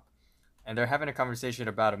stop, and they're having a conversation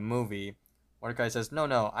about a movie. Mordecai says,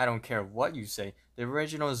 No, I don't care what you say. The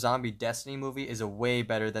original Zombie Destiny movie is a way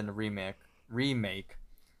better than the remake.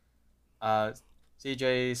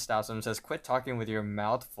 CJ stops him and says, "Quit talking with your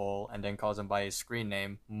mouth full," and then calls him by his screen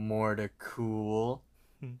name, Mordecool.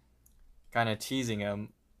 Kind of teasing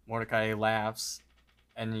him. Mordecai laughs,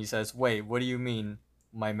 and he says, "Wait, what do you mean?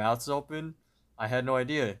 My mouth's open? I had no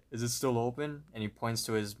idea. Is it still open?" And he points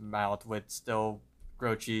to his mouth with still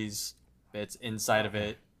grilled cheese bits inside of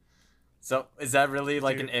it. So, is that really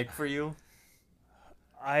like an ick for you?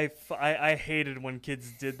 I hated when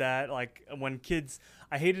kids did that. Like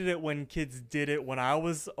I hated it when kids did it when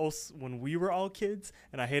we were all kids,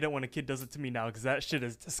 and I hate it when a kid does it to me now because that shit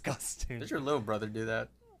is disgusting. Does your little brother do that?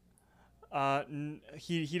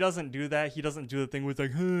 He doesn't do that. He doesn't do the thing with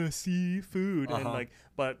like seafood and like,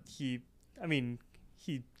 but he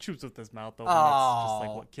chews with his mouth open. That's just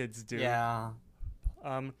like what kids do. Yeah.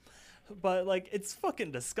 But like it's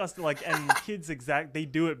fucking disgusting. Like, and kids they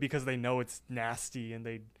do it because they know it's nasty, and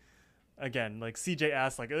like CJ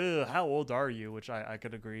asked like, "Ugh, how old are you?" Which I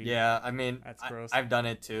could agree. Yeah, I mean, that's gross. I've done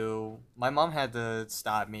it too. My mom had to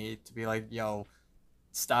stop me to be like, "Yo,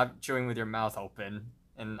 stop chewing with your mouth open,"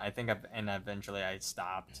 and I think eventually I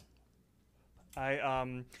stopped.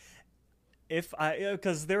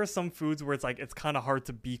 Because there are some foods where it's kind of hard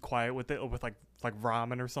to be quiet with it, with like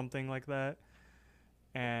ramen or something like that.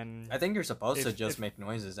 And I think you're supposed to just make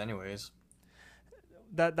noises anyways.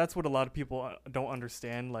 That's what a lot of people don't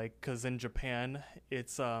understand, like, because in Japan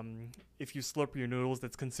it's if you slurp your noodles,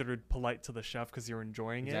 that's considered polite to the chef because you're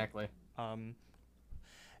enjoying it. Exactly.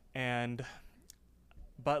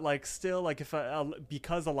 But like still, like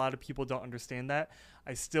because a lot of people don't understand that,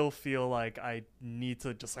 I still feel like I need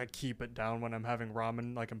to just like keep it down when I'm having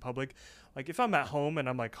ramen like in public. Like if I'm at home and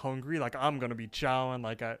I'm like hungry, like I'm gonna be chowing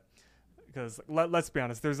like because let's be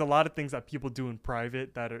honest, there's a lot of things that people do in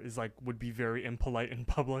private that is like would be very impolite in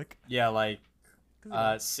public. Yeah, like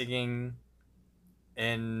singing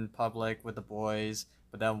in public with the boys,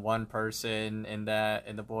 but then one person in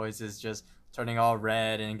the boys is just turning all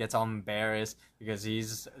red and gets all embarrassed because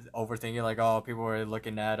he's overthinking like, oh, people are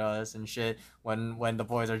looking at us and shit, when the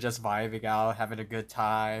boys are just vibing out, having a good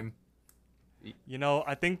time. You know,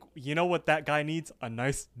 I think you know what that guy needs? A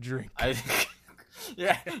nice drink.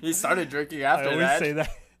 Yeah, he started drinking after I always that. say that.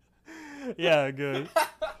 Yeah, good.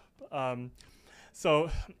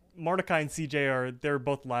 So Mordecai and CJ they're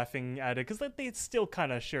both laughing at it because they still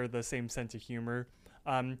kind of share the same sense of humor.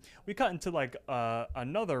 We cut into like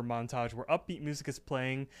another montage where upbeat music is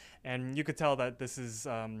playing, and you could tell that this is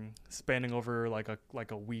spanning over like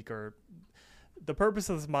a week. Or the purpose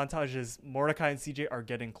of this montage is Mordecai and CJ are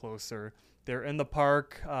getting closer. They're in the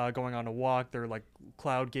park, going on a walk. They're like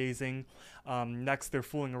cloud gazing. Next, they're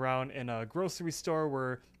fooling around in a grocery store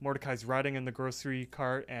where Mordecai's riding in the grocery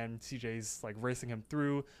cart and CJ's like racing him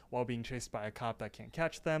through while being chased by a cop that can't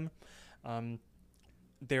catch them.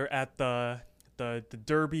 They're at the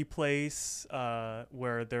derby place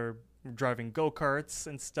where they're driving go-karts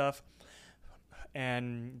and stuff.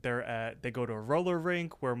 And they go to a roller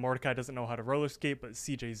rink where Mordecai doesn't know how to roller skate, but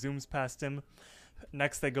CJ zooms past him.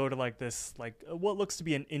 Next, they go to like this what looks to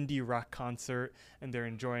be an indie rock concert, and they're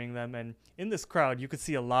enjoying them. And in this crowd, you could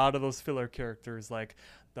see a lot of those filler characters, like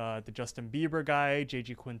the Justin Bieber guy,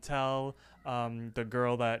 JG Quintel, the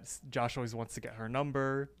girl that Josh always wants to get her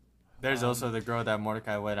number. There's also the girl that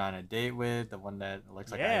Mordecai went on a date with, the one that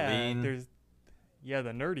looks like Eileen. The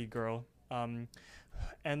nerdy girl. And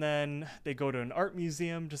then they go to an art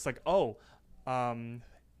museum, just like,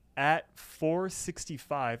 at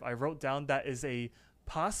 465, I wrote down that is a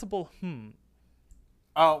possible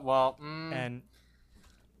Oh, well. And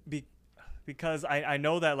because I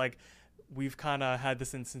know that, like, we've kind of had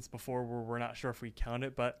this instance before where we're not sure if we count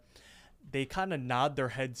it, but they kind of nod their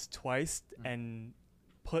heads twice and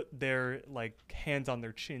put their, like, hands on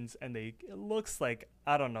their chins, and it looks like,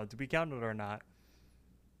 I don't know, do we count it or not?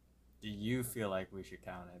 Do you feel like we should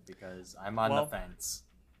count it? Because I'm on the fence.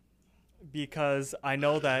 Because I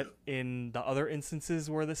know that in the other instances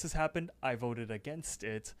where this has happened, I voted against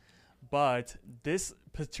it. But this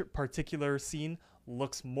particular scene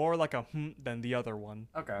looks more like a than the other one.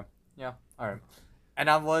 Okay. Yeah. All right.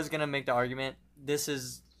 And I was going to make the argument, this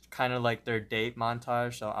is kind of like their date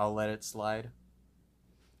montage, so I'll let it slide.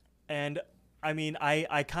 And, I mean,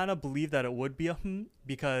 I kind of believe that it would be a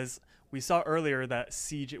because we saw earlier that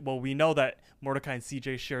CJ... Well, we know that Mordecai and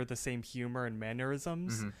CJ share the same humor and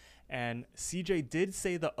mannerisms. Mm-hmm. And CJ did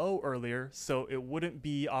say the O earlier, so it wouldn't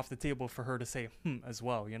be off the table for her to say as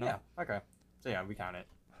well, you know? Yeah, okay. So yeah, we count it.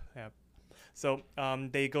 Yeah. So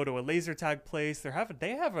they go to a laser tag place. They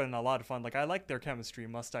having a lot of fun. Like, I like their chemistry,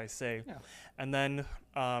 must I say. Yeah. And then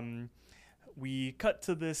we cut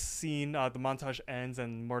to this scene. The montage ends,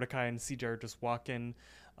 and Mordecai and CJ are just walking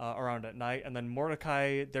around at night. And then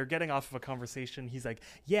Mordecai, they're getting off of a conversation. He's like,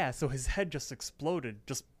 yeah, so his head just exploded.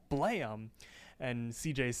 Just blam. And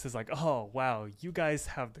CJ says like, oh, wow, you guys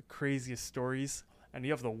have the craziest stories and you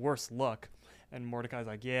have the worst luck. And Mordecai's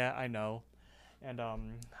like, yeah, I know. And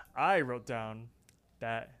I wrote down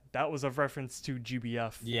that was a reference to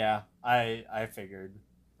GBF. Yeah, I figured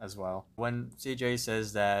as well. When CJ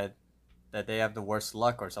says that they have the worst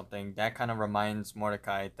luck or something, that kind of reminds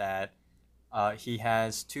Mordecai that he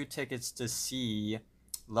has 2 tickets to see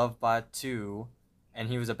Lovebot 2. And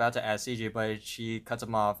he was about to ask CJ, but she cuts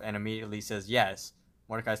him off and immediately says yes.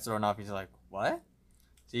 Mordecai's thrown off. He's like, what?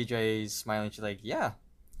 CJ's smiling. She's like, yeah,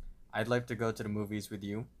 I'd like to go to the movies with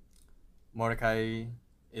you. Mordecai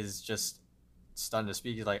is just stunned to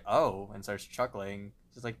speak. He's like, oh, and starts chuckling.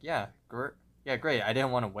 She's like, yeah, great. I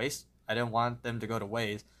didn't want them to go to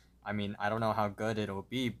waste. I mean, I don't know how good it'll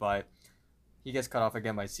be, but he gets cut off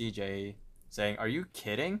again by CJ saying, are you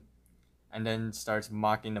kidding? And then starts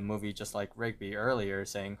mocking the movie just like Rigby earlier,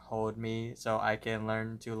 saying, hold me so I can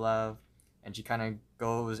learn to love. And she kind of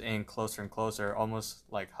goes in closer and closer, almost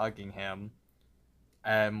like hugging him.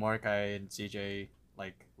 And Mordecai and CJ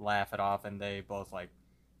like laugh it off, and they both like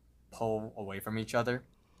pull away from each other.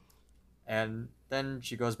 And then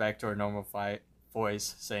she goes back to her normal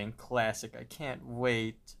voice, saying, classic, I can't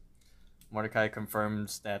wait. Mordecai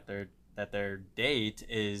confirms that their date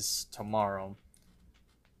is tomorrow.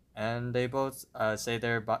 And they both say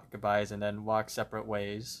their goodbyes and then walk separate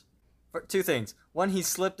ways. For 2 things. One, he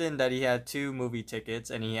slipped in that he had 2 movie tickets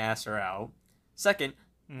and he asked her out. Second,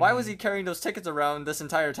 why was he carrying those tickets around this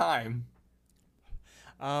entire time?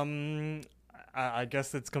 I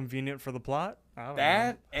guess it's convenient for the plot. I don't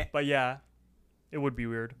know. But yeah. It would be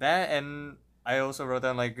weird. That, and I also wrote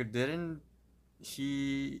down, like, didn't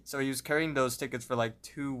he... So he was carrying those tickets for, like,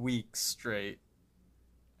 2 weeks straight.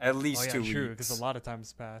 At Oh least yeah, 2 true, weeks. because a lot of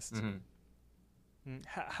time's passed. Mhm.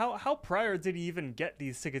 How prior did he even get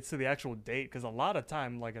these tickets to the actual date? Because a lot of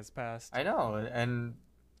time like has passed. I know, and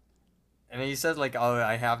he says, like, oh,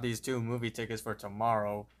 I have these 2 movie tickets for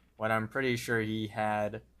tomorrow, when I'm pretty sure he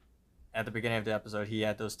had, at the beginning of the episode, he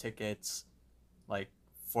had those tickets, like,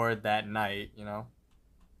 for that night, you know?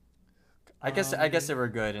 I guess they were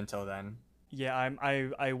good until then. Yeah,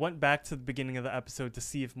 I went back to the beginning of the episode to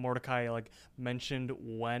see if Mordecai like mentioned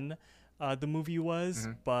when the movie was,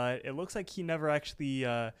 but it looks like he never actually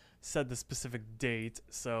said the specific date.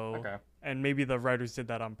 So, Okay. and maybe the writers did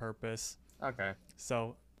that on purpose. Okay.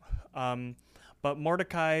 So, but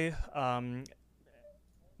Mordecai and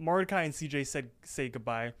CJ say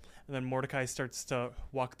goodbye, and then Mordecai starts to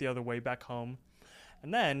walk the other way back home,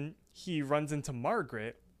 and then he runs into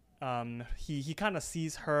Margaret. He kind of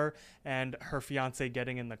sees her and her fiance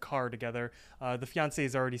getting in the car together. The fiance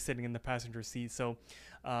is already sitting in the passenger seat, so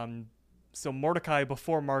Mordecai,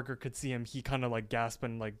 before Margaret could see him, he kind of like gasps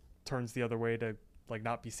and like turns the other way to like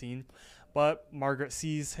not be seen. But Margaret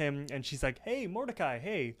sees him and she's like, "Hey, Mordecai,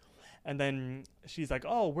 hey!" And then she's like,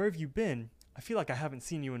 "Oh, where have you been? I feel like I haven't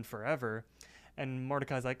seen you in forever." And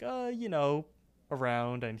Mordecai's like,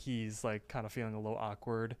 around," and he's like kind of feeling a little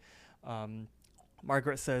awkward.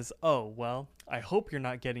 Margaret says, "Oh, well, I hope you're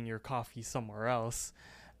not getting your coffee somewhere else."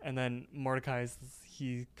 And then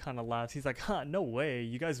he kind of laughs. He's like, no way.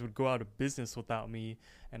 You guys would go out of business without me.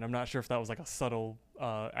 And I'm not sure if that was like a subtle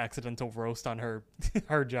accidental roast on her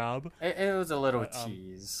her job. It was a little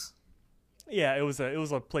tease. Yeah, it was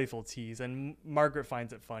a playful tease. And Margaret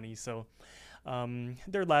finds it funny. So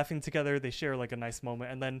they're laughing together. They share like a nice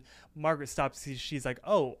moment. And then Margaret stops. She's like,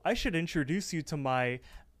 "Oh, I should introduce you to my..."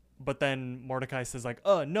 But then Mordecai says like,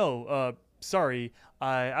 no, sorry,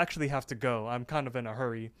 I actually have to go. I'm kind of in a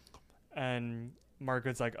hurry." And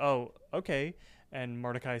Margaret's like, "Oh, okay." And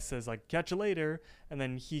Mordecai says like, "Catch you later." And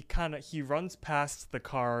then he runs past the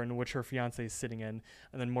car in which her fiance is sitting in.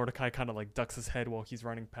 And then Mordecai kind of like ducks his head while he's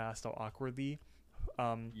running past all awkwardly.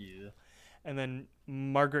 Yeah. And then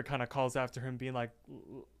Margaret kind of calls after him being like,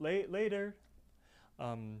 later.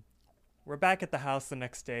 We're back at the house the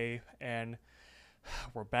next day, and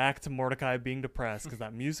we're back to Mordecai being depressed because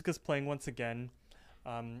that music is playing once again.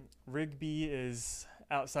 Rigby is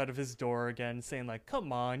outside of his door again saying like,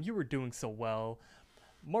 "Come on, you were doing so well."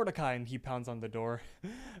 Mordecai, and he pounds on the door.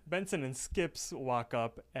 Benson and Skips walk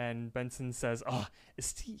up, and Benson says,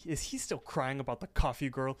 is he still crying about the coffee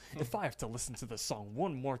girl? If I have to listen to the song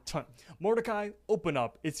one more time, Mordecai, open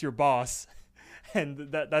up, it's your boss."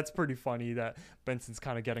 And that's pretty funny that Benson's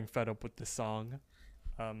kind of getting fed up with this song.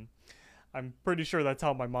 I'm pretty sure that's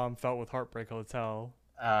how my mom felt with Heartbreak Hotel.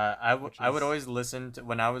 I would always listen to,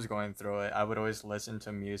 when I was going through it, I would always listen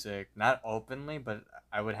to music, not openly, but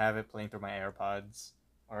I would have it playing through my AirPods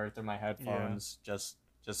or through my headphones, just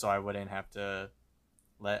so I wouldn't have to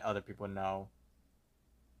let other people know.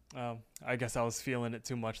 I guess I was feeling it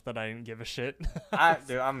too much that I didn't give a shit.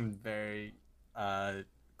 I'm very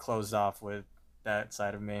closed off with that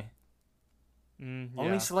side of me.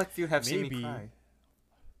 Only select few have seen me cry.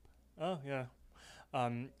 Oh, yeah.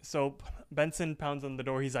 So Benson pounds on the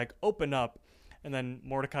door. He's like, "Open up." And then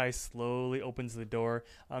Mordecai slowly opens the door.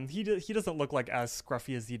 He doesn't look like as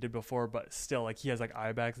scruffy as he did before, but still, like, he has like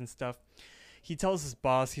eye bags and stuff. He tells his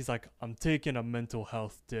boss, he's like, "I'm taking a mental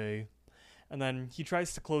health day." And then he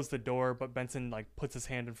tries to close the door, but Benson like puts his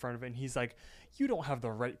hand in front of it, and he's like, "You don't have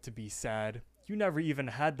the right to be sad. You never even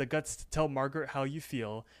had the guts to tell Margaret how you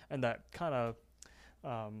feel." And that kind of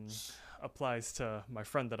applies to my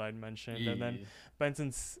friend that I'd mentioned. Yeah. And then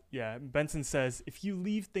Benson says, "If you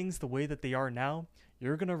leave things the way that they are now,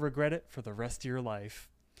 you're gonna regret it for the rest of your life."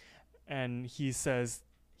 And he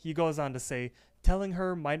goes on to say, "Telling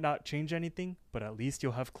her might not change anything, but at least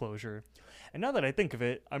you'll have closure." And now that I think of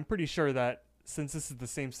it, I'm pretty sure that since this is the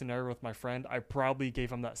same scenario with my friend, I probably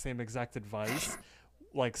gave him that same exact advice,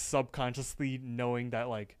 like subconsciously knowing that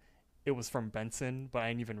like it was from Benson, but I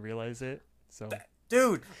didn't even realize it. So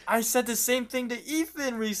dude, I said the same thing to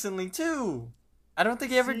Ethan recently too. I don't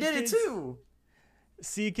think he ever did it too.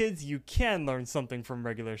 See, kids, you can learn something from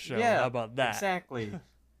regular show. Yeah, how about that? Exactly.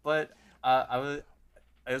 But I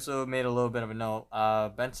also made a little bit of a note.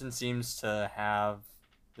 Benson seems to have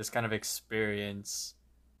this kind of experience.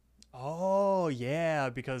 Oh yeah,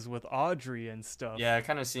 because with Audrey and stuff. Yeah, it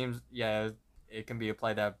kind of seems. Yeah, it can be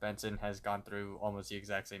applied that Benson has gone through almost the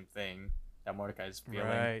exact same thing that Mordecai is feeling.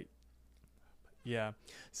 Right. Yeah.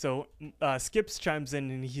 So Skips chimes in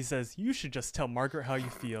and he says, "You should just tell Margaret how you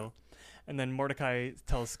feel." And then Mordecai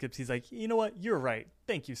tells Skips, he's like, you know what? You're right.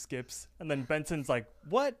 Thank you, Skips. And then Benson's like,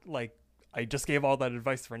 what? Like, I just gave all that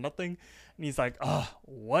advice for nothing. And he's like,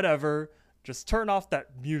 whatever. Just turn off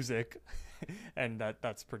that music. And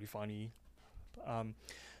that's pretty funny. The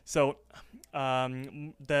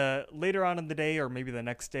later on in the day, or maybe the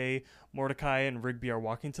next day, Mordecai and Rigby are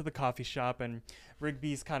walking to the coffee shop, and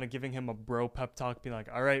Rigby's kind of giving him a bro pep talk, being like,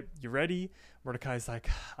 all right, you ready? Mordecai's like,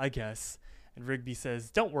 I guess. And Rigby says,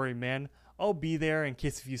 don't worry, man. I'll be there in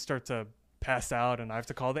case if you start to pass out and I have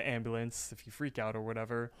to call the ambulance if you freak out or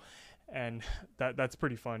whatever. And that's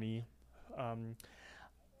pretty funny.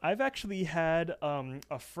 I've actually had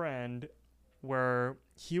a friend where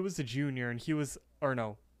he was a junior and he was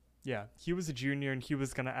a junior and he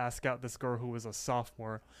was going to ask out this girl who was a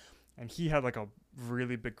sophomore, and he had like a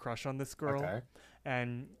really big crush on this girl. Okay.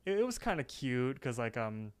 And it was kind of cute because like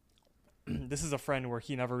this is a friend where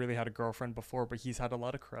he never really had a girlfriend before, but he's had a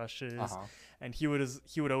lot of crushes. And he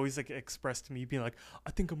would always like express to me, being like,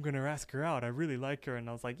 I think I'm gonna ask her out, I really like her. And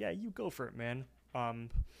I was like, yeah, you go for it, man.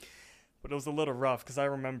 But it was a little rough because I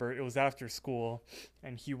remember it was after school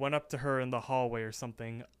and he went up to her in the hallway or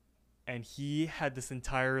something, and he had this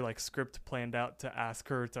entire like script planned out to ask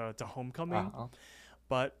her to homecoming.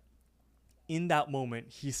 But in that moment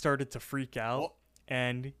he started to freak out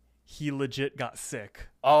and he legit got sick.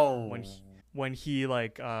 When he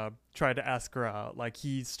like tried to ask her out, like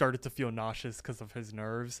he started to feel nauseous because of his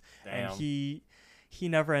nerves. Damn. And he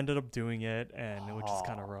never ended up doing it, and it was just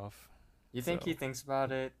kind of rough. You think he thinks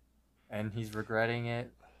about it and he's regretting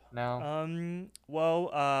it now?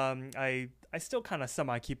 I still kind of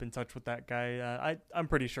semi keep in touch with that guy. I'm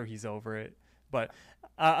pretty sure he's over it, but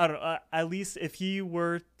I don't know. At least if he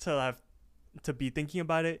were to be thinking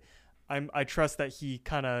about it, I trust that he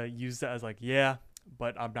kind of used it as like, yeah,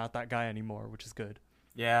 but I'm not that guy anymore, which is good.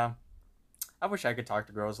 Yeah. I wish I could talk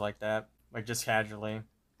to girls like that, like just casually,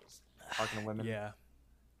 just talking to women. Yeah.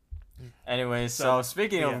 Anyway, so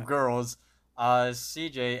speaking of girls,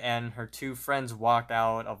 CJ and her two friends walked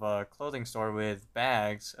out of a clothing store with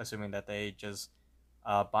bags, assuming that they just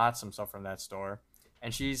bought some stuff from that store.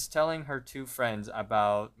 And she's telling her two friends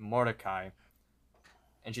about Mordecai.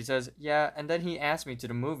 And she says, yeah, and then he asked me to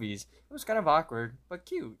the movies. It was kind of awkward, but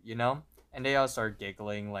cute, you know? And they all start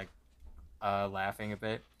giggling, like, laughing a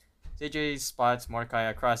bit. CJ spots Mordecai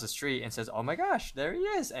across the street and says, oh my gosh, there he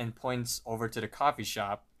is, and points over to the coffee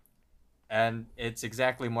shop. And it's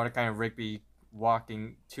exactly Mordecai and Rigby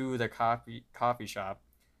walking to the coffee shop.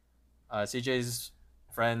 CJ's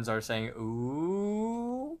friends are saying,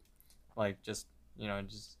 ooh, like, just, you know,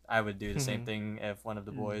 just I would do the same thing if one of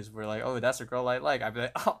the boys were like, oh, that's a girl I like. I'd be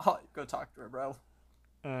like, oh, go talk to her, bro.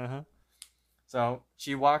 So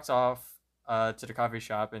she walks off to the coffee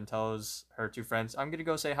shop and tells her two friends, I'm going to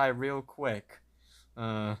go say hi real quick.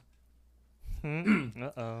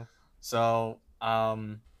 So,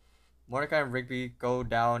 Mordecai and Rigby go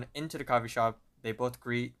down into the coffee shop. They both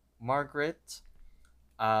greet Margaret.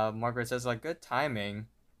 Margaret says, like, good timing.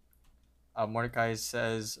 Mordecai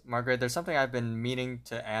says, Margaret, there's something I've been meaning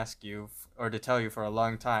to ask you or to tell you for a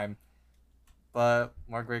long time. But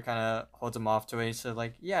Margaret kind of holds him off to it. He said,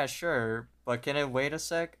 like, yeah, sure, but can it wait a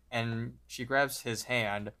sec? And she grabs his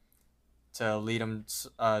hand to lead him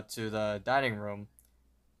to the dining room.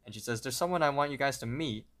 And she says, there's someone I want you guys to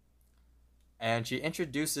meet. And she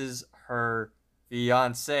introduces her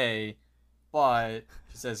fiancé, but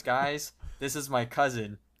she says, guys, this is my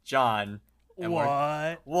cousin, John. And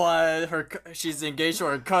what? She's engaged to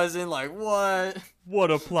her cousin? Like, what?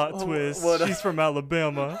 What a plot twist. She's from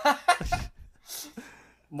Alabama.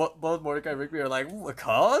 Both Mordecai and Rigby are like,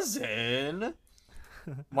 cousin?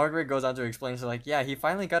 Margaret goes on to explain, so like, yeah, he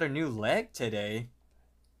finally got a new leg today.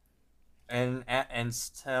 And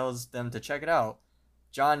tells them to check it out.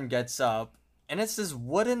 John gets up, and it's this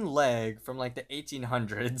wooden leg from like the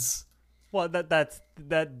 1800s. Well,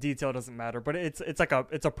 that detail doesn't matter, but it's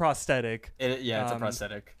a prosthetic. It's a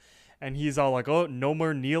prosthetic. And he's all like, "Oh, no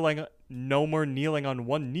more kneeling on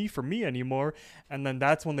one knee for me anymore." And then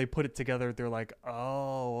that's when they put it together. They're like,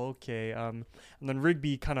 "Oh, okay." And then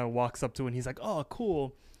Rigby kind of walks up to it and he's like, "Oh,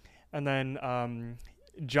 cool." And then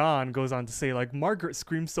John goes on to say, like, Margaret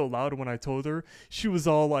screamed so loud when I told her. She was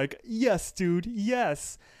all like, "Yes, dude,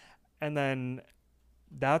 yes." And then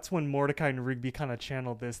that's when Mordecai and Rigby kind of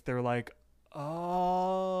channel this. They're like,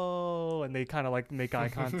 "Oh," and they kind of like make eye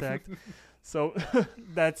contact. So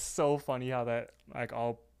that's so funny how that like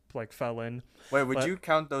all like fell in. Wait, would you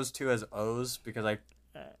count those two as O's? Because I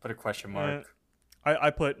put a question mark. I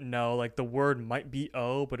put no, like the word might be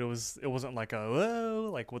O, but it wasn't like a oh,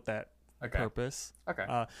 like with that purpose.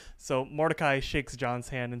 Okay. So Mordecai shakes John's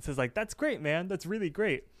hand and says like, "That's great, man. That's really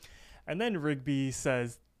great." And then Rigby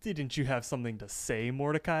says, "Didn't you have something to say,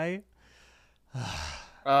 Mordecai?"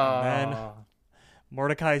 And then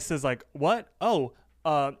Mordecai says like, "What? Oh,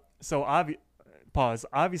 so pause.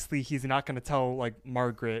 Obviously, he's not going to tell like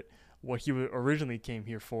Margaret what he originally came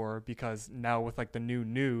here for, because now with like the new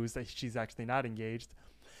news that she's actually not engaged."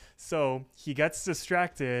 So he gets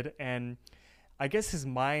distracted, and I guess his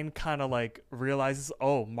mind kind of like realizes,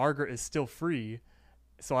 oh, Margaret is still free,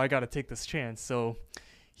 so I got to take this chance. So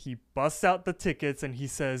he busts out the tickets and he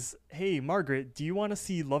says, "Hey, Margaret, do you want to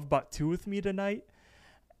see Lovebot 2 with me tonight?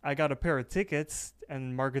 I got a pair of tickets."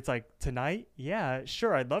 And Margaret's like, "Tonight? Yeah,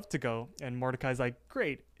 sure, I'd love to go." And Mordecai's like,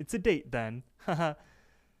 "Great, it's a date then." and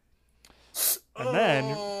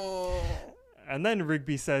then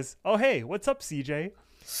Rigby says, "Oh, hey, what's up, CJ?"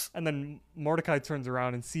 And then Mordecai turns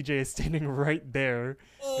around and CJ is standing right there,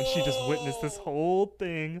 and she just witnessed this whole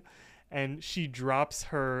thing, and she drops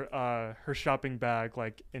her shopping bag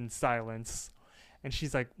like in silence, and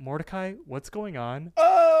she's like, "Mordecai, what's going on?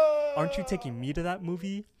 Aren't you taking me to that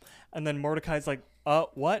movie?" And then Mordecai's like,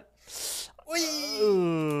 what?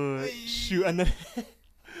 Shoot. And then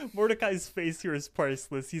Mordecai's face here is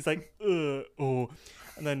priceless. He's like, oh.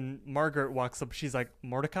 And then Margaret walks up. She's like,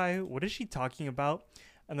 "Mordecai, what is she talking about?"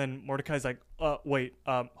 And then Mordecai's like, wait,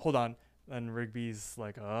 hold on. And Rigby's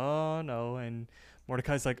like, "Oh, no." And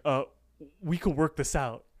Mordecai's like, "We could work this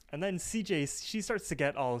out." And then CJ, she starts to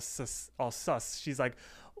get all sus. She's like,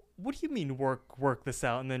 "What do you mean work this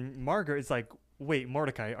out?" And then Margaret is like, "Wait,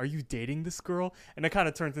 Mordecai, are you dating this girl?" And it kind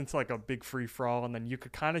of turns into like a big free-for-all. And then you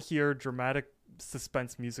could kind of hear dramatic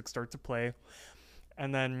suspense music start to play.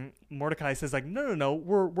 And then Mordecai says like, no,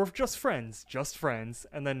 we're just friends.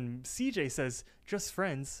 And then CJ says, "Just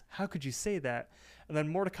friends? How could you say that?" And then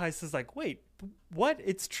Mordecai says like, "Wait, what?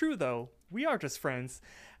 It's true though. We are just friends."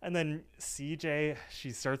 And then CJ,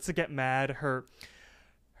 she starts to get mad.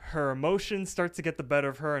 Her emotions start to get the better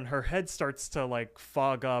of her, and her head starts to like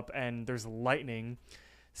fog up, and there's lightning.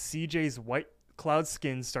 CJ's white cloud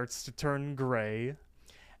skin starts to turn gray.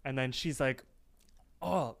 And then she's like,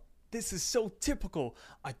 "Oh, this is so typical.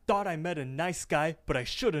 I thought I met a nice guy, but I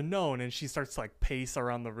should have known." And she starts to like pace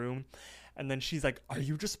around the room. And then she's like, "Are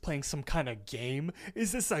you just playing some kind of game?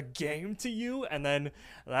 Is this a game to you?" And then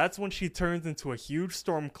that's when she turns into a huge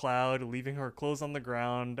storm cloud, leaving her clothes on the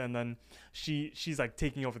ground. And then she's like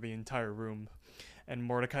taking over the entire room. And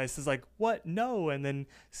Mordecai says like, "What? No." And then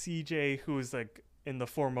CJ, who is like in the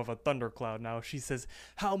form of a thundercloud now, she says,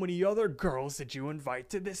 "How many other girls did you invite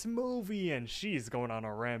to this movie?" And she's going on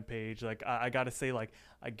a rampage. Like, I gotta say, like,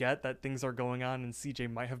 I get that things are going on and CJ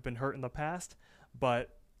might have been hurt in the past,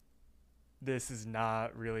 but this is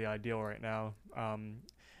not really ideal right now.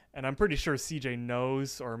 And I'm pretty sure CJ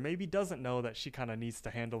knows, or maybe doesn't know, that she kind of needs to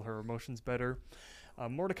handle her emotions better.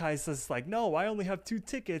 Mordecai says like, "No, I only have 2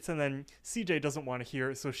 tickets." And then CJ doesn't want to hear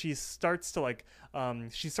it, so she starts to like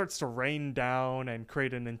rain down and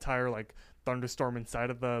create an entire like thunderstorm inside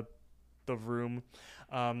of the room.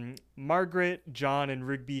 Margaret, John, and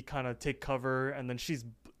Rigby kind of take cover, and then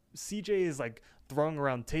CJ is like throwing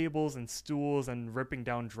around tables and stools and ripping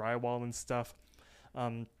down drywall and stuff.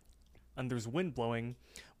 And there's wind blowing.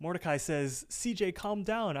 Mordecai says, "CJ, calm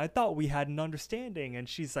down. I thought we had an understanding." And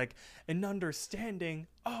she's like, "An understanding?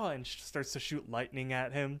 Oh," and she starts to shoot lightning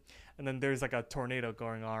at him. And then there's like a tornado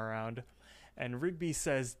going all around. And Rigby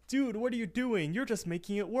says, "Dude, what are you doing? You're just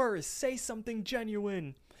making it worse. Say something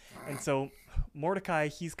genuine." And so Mordecai,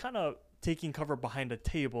 he's kind of taking cover behind a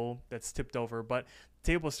table that's tipped over, but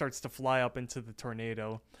the table starts to fly up into the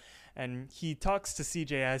tornado. And he talks to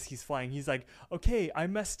CJ as he's flying. He's like, "Okay, I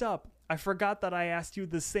messed up. I forgot that I asked you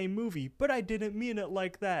the same movie, but I didn't mean it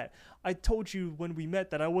like that. I told you when we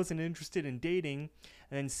met that I wasn't interested in dating."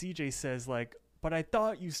 And then CJ says like, "But I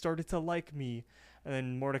thought you started to like me." And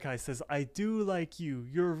then Mordecai says, "I do like you.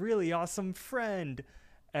 You're a really awesome friend."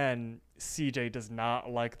 And CJ does not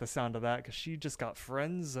like the sound of that, because she just got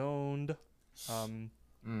friend zoned.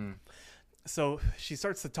 So she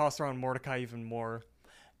starts to toss around Mordecai even more.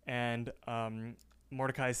 And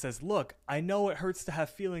Mordecai says, "Look, I know it hurts to have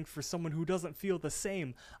feelings for someone who doesn't feel the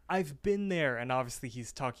same. I've been there." And obviously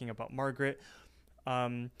he's talking about Margaret.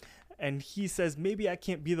 And he says, "Maybe I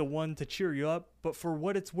can't be the one to cheer you up, but for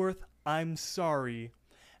what it's worth, I'm sorry."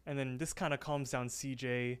 And then this kind of calms down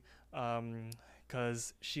CJ,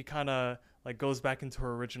 because she kind of like goes back into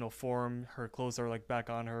her original form. Her clothes are like back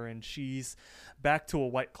on her, and she's back to a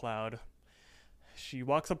white cloud. She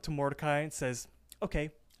walks up to Mordecai and says, "Okay,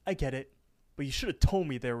 I get it, but you should have told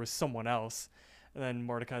me there was someone else." And then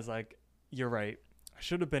Mordecai's like, "You're right. I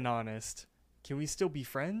should have been honest. Can we still be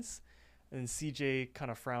friends?" And CJ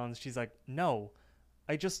kind of frowns. She's like, "No,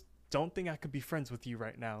 I just don't think I could be friends with you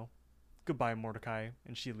right now." goodbye, Mordecai,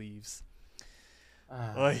 and she leaves.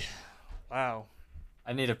 Ah, Oy. Wow.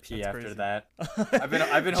 I need a pee That's after crazy. that.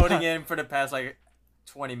 I've been holding in for the past like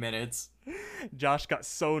 20 minutes. Josh got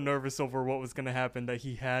so nervous over what was gonna happen that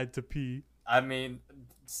he had to pee. I mean,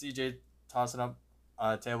 CJ tossing up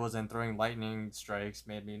tables and throwing lightning strikes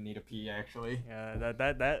made me need a pee actually. Yeah,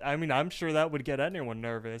 that. I mean, I'm sure that would get anyone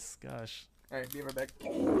nervous. Gosh. All right, be right back.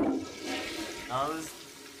 That was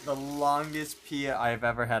the longest pee I've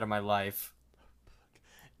ever had in my life.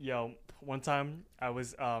 Yo, one time I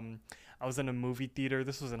was in a movie theater.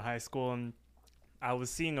 This was in high school, and I was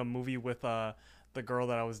seeing a movie with the girl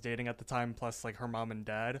that I was dating at the time, plus like her mom and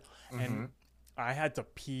dad, and I had to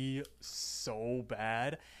pee so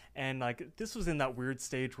bad. And like this was in that weird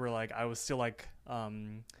stage where like I was still like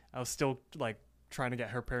trying to get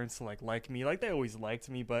her parents to like me. Like they always liked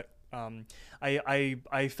me, but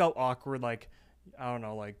I felt awkward, like I don't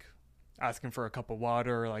know, like asking for a cup of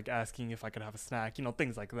water, or like asking if I could have a snack, you know,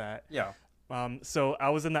 things like that. Yeah. So I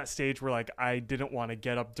was in that stage where like I didn't want to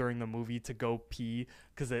get up during the movie to go pee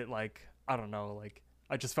because it like I don't know, like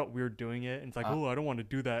I just felt weird doing it, and it's like oh, I don't want to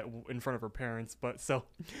do that in front of her parents. But so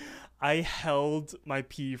I held my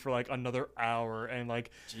pee for like another hour, and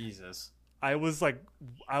like Jesus. I was like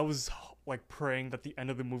praying that the end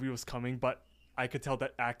of the movie was coming, but I could tell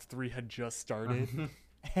that Act 3 had just started.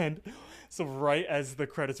 And so right as the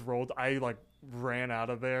credits rolled, I like ran out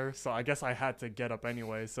of there. So I guess I had to get up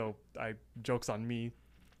anyway. So joke's on me.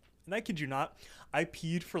 And I kid you not, I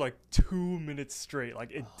peed for like 2 minutes straight.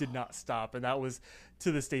 Like it did not stop. And that was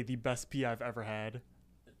to this day the best pee I've ever had.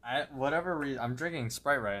 Whatever reason, I'm drinking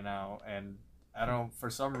Sprite right now, and I don't know, for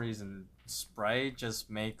some reason, Sprite just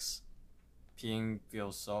makes peeing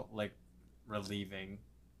feel so like relieving.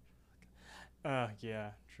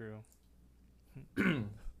 Yeah, true.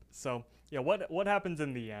 So yeah, what happens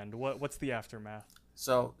in the end? What's the aftermath?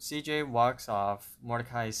 So CJ walks off.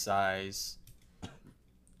 Mordecai sighs,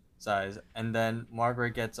 and then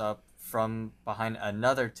Margaret gets up from behind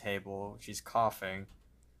another table. She's coughing.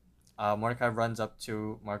 Mordecai runs up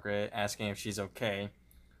to Margaret, asking if she's okay.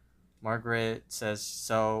 Margaret says,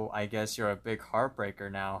 "So I guess you're a big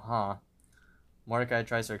heartbreaker now, huh?" Mordecai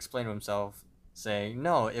tries to explain to himself, saying,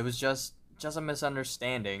 "No, it was just a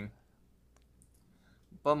misunderstanding."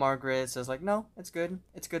 But Margaret says, like, "No, it's good.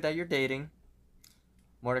 It's good that you're dating."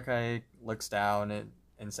 Mordecai looks down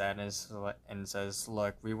in sadness and says,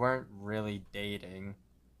 "Look, we weren't really dating."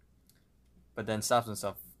 But then stops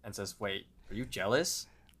himself and says, "Wait, are you jealous?"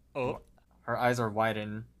 Oh, Her eyes are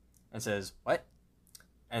widened and says, "What?"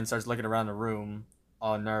 And starts looking around the room,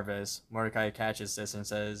 all nervous. Mordecai catches this and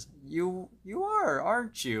says, You are,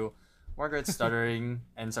 aren't you?" Margaret's stuttering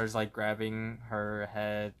and starts like grabbing her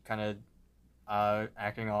head, kind of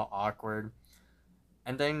acting all awkward,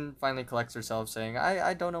 and then finally collects herself, saying,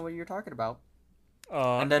 I don't know what you're talking about."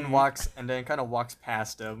 And then kind of walks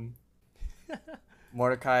past him.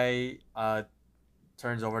 Mordecai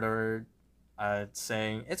turns over to her,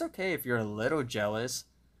 saying, "It's okay if you're a little jealous,"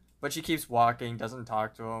 but she keeps walking, doesn't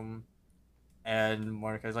talk to him, and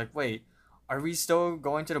Mordecai's like, "Wait, are we still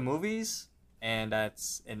going to the movies?" And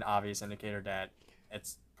that's an obvious indicator that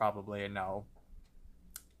it's probably a no.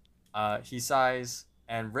 He sighs,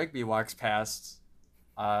 and Rigby walks past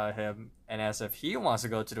him and asks if he wants to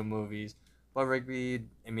go to the movies, but Rigby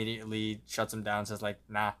immediately shuts him down, says like,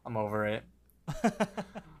 "Nah, I'm over it."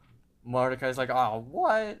 Mordecai's like, "Oh,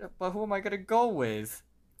 what? But who am I gonna go with?"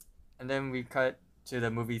 And then we cut to the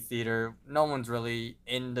movie theater. No one's really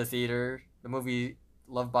in the theater. The movie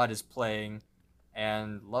Lovebot is playing,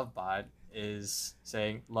 and Lovebot is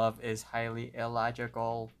saying, "Love is highly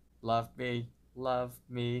illogical. Love me, love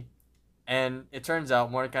me." And it turns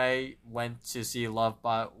out Mordecai went to see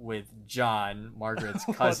Lovebot with John, Margaret's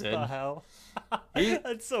cousin. What the hell? He-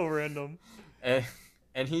 That's so random.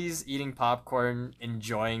 And he's eating popcorn,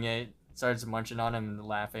 enjoying it, starts munching on him and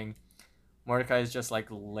laughing. Mordecai's just like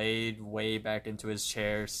laid way back into his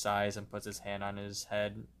chair, sighs, and puts his hand on his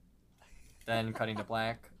head. Then cutting to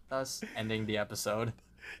black, thus ending the episode.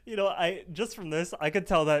 You know, just from this, I could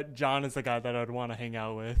tell that John is the guy that I'd want to hang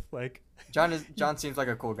out with. Like, John seems like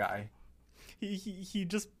a cool guy.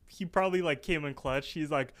 he probably like came in clutch.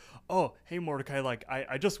 He's like, "Oh, hey Mordecai, like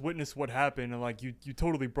I just witnessed what happened, and like you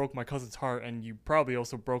totally broke my cousin's heart, and you probably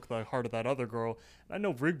also broke the heart of that other girl. And I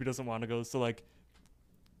know Rigby doesn't want to go, so like,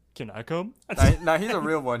 can I come?" Now he's a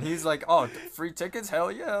real one. He's like, "Oh, free tickets?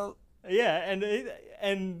 Hell yeah!" Yeah,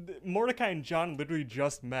 and Mordecai and John literally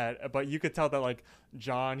just met, but you could tell that like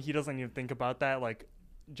John, he doesn't even think about that. Like,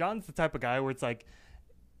 John's the type of guy where it's like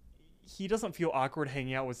he doesn't feel awkward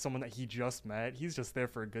hanging out with someone that he just met. He's just there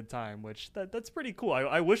for a good time, which that's pretty cool.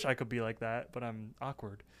 I wish I could be like that, but I'm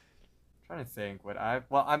awkward. trying to think what I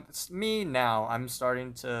well I'm it's me now. I'm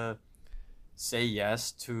starting to say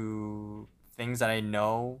yes to things that I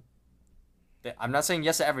know. I'm not saying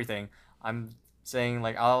yes to everything. I'm saying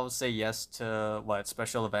like I'll say yes to what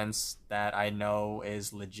special events that I know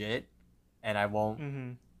is legit, and I won't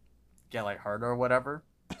Mm-hmm. get like hurt or whatever.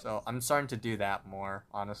 So I'm starting to do that more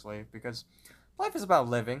honestly because life is about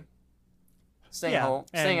living. Yeah,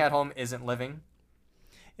 Staying and at home isn't living.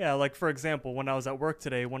 yeah, like for example, when I was at work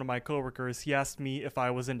today, one of my coworkers, he asked me if I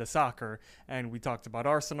was into soccer, and we talked about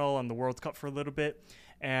Arsenal and the World Cup for a little bit.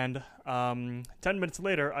 And 10 minutes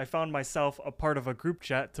later, I found myself a part of a group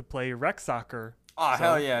chat to play rec soccer. Oh So,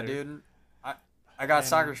 hell yeah, dude! I I got and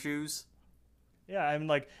soccer shoes. yeah, I'm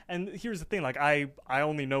like, and here's the thing, like I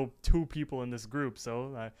only know 2 people in this group,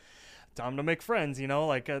 so time to make friends, you know,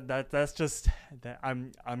 like that's just that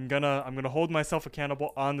I'm gonna hold myself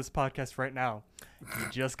accountable on this podcast right now. You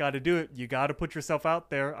just got to do it. You got to put yourself out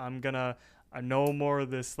there. I know more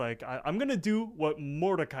of this. Like I'm gonna do what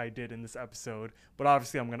Mordecai did in this episode, but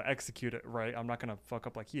obviously I'm gonna execute it right. I'm not gonna fuck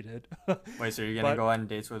up like he did. Wait, so you're gonna But go on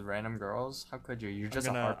dates with random girls? How could you? You're just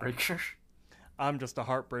a heartbreaker. I'm just a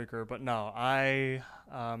heartbreaker, but no, I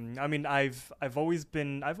mean, I've always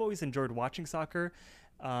enjoyed watching soccer,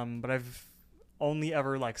 but I've only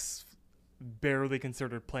ever like barely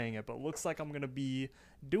considered playing it. But looks like I'm gonna be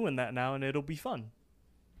doing that now, and it'll be fun.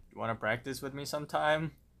 You want to practice with me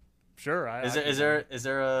sometime? Sure. Is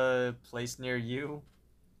there a place near you?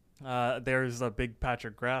 There's a big patch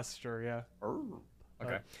of grass. Sure, yeah. Oh,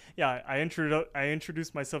 okay. Yeah, I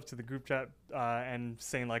introduced myself to the group chat and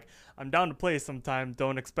saying like I'm down to play sometime.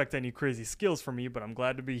 Don't expect any crazy skills from me, but I'm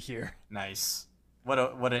glad to be here. Nice. What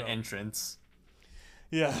an entrance.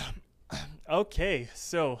 Yeah. Okay,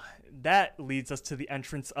 so that leads us to the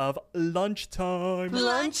entrance of lunchtime.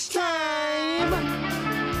 Lunchtime!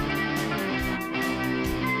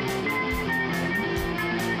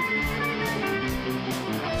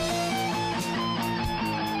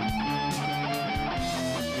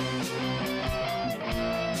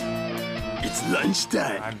 It's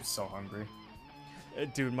lunchtime. I'm so hungry.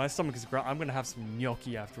 Dude, my stomach is growling. I'm gonna have some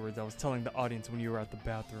gnocchi afterwards. I was telling the audience when you were at the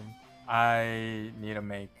bathroom. I need to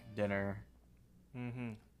make dinner.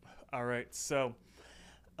 Mm-hmm. All right, so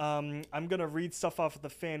I'm gonna read stuff off of the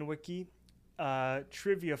fan wiki.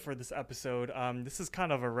 Trivia for this episode. This is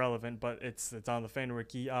kind of irrelevant, but it's on the fan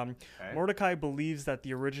wiki. Okay. Mordecai believes that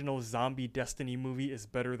the original Zombie Destiny movie is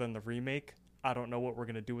better than the remake. I don't know what we're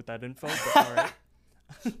gonna do with that info, but all right.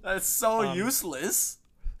 That's so useless.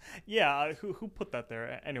 Yeah, who put that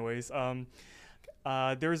there? Anyways,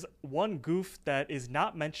 there's one goof that is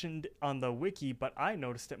not mentioned on the wiki, but I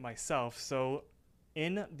noticed it myself. So,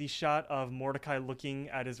 in the shot of Mordecai looking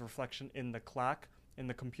at his reflection in the clock in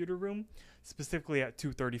the computer room, specifically at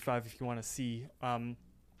 2:35, if you want to see,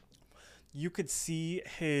 you could see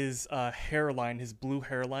his hairline, his blue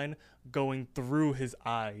hairline, going through his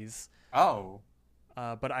eyes. Oh.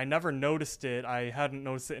 But I never noticed it. I hadn't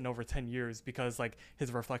noticed it in over 10 years because like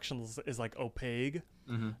his reflection is like opaque.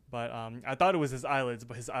 Mm-hmm. But I thought it was his eyelids,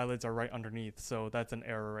 but his eyelids are right underneath. So that's an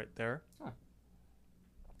error right there. Huh.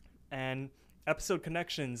 And episode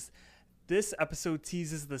connections. This episode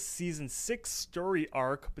teases the season 6 story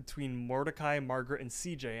arc between Mordecai, Margaret, and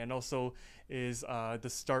CJ, and also is the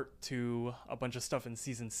start to a bunch of stuff in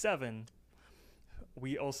season 7.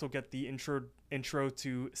 We also get the intro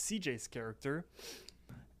to CJ's character.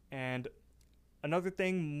 And another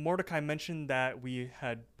thing, Mordecai mentioned that we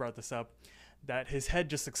had brought this up, that his head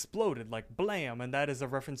just exploded, like blam, and that is a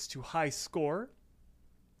reference to High Score.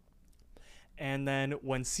 And then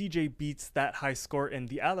when CJ beats that high score in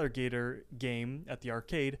the alligator game at the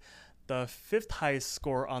arcade, the 5th highest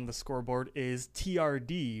score on the scoreboard is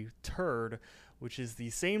TRD, turd, which is the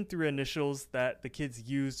same 3 initials that the kids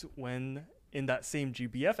used when in that same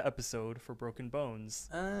GBF episode for Broken Bones.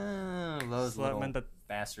 Oh, those So that little meant that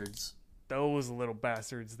bastards. those little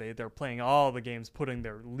bastards, they're playing all the games,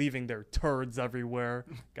 leaving their turds everywhere.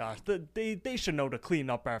 Gosh, they should know to clean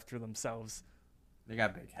up after themselves. They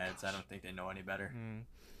got big heads. I don't think they know any better.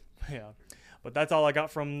 Yeah, but that's all I got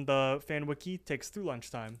from the fan wiki. Takes through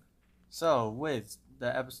lunchtime. So with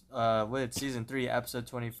with season 3, episode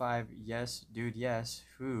 25, yes, dude, yes.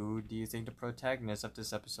 Who do you think the protagonist of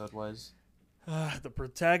this episode was? The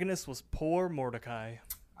protagonist was poor Mordecai.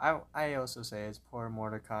 I also say it's poor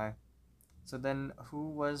Mordecai. So then, who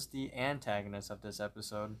was the antagonist of this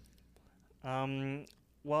episode?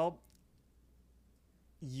 Well,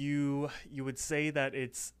 you would say that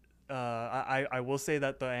it's I will say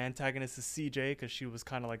that the antagonist is CJ because she was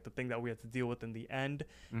kind of like the thing that we had to deal with in the end.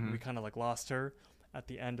 Mm-hmm. We kind of like lost her at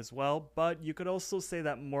the end as well. But you could also say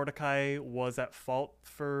that Mordecai was at fault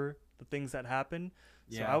for the things that happen.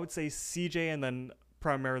 So Yeah. I would say CJ, and then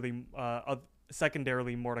primarily,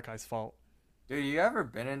 secondarily, Mordecai's fault. Dude, you ever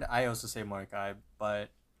been in? I also say Mordecai, but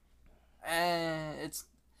it's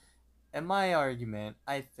in my argument.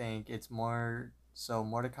 I think it's more so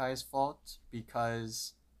Mordecai's fault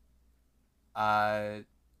because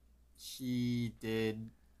he did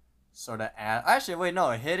sort of actually wait no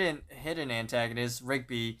hidden antagonist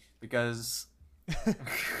Rigby because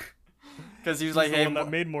because he was He's like the hey one that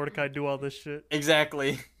made Mordecai do all this shit.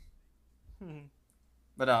 exactly.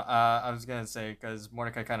 But I was gonna say because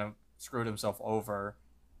Mordecai kind of screwed himself over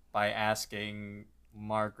by asking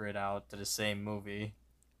Margaret out to the same movie.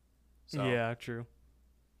 So Yeah, true.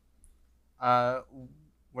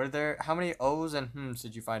 were there how many O's and hmms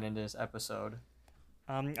did you find in this episode?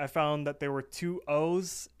 I found that there were 2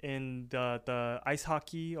 O's in the ice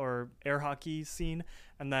hockey or air hockey scene,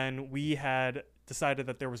 and then we had decided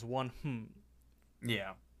that there was 1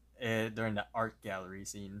 Yeah, during the art gallery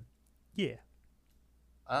scene. Yeah.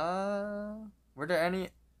 Were there any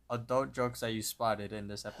adult jokes that you spotted in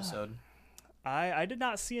this episode? I did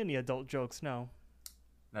not see any adult jokes, no.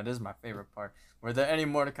 Now this is my favorite part. Were there any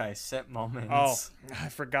Mordecai simp Oh, moments? I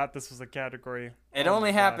forgot this was a category. It Oh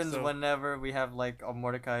only my God, happens so- whenever we have like a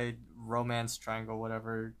Mordecai romance triangle,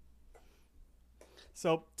 whatever.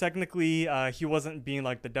 So technically, he wasn't being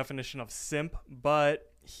like the definition of simp,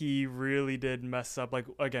 but he really did mess up. Like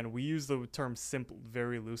again, we use the term simp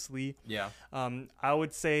very loosely. Yeah. I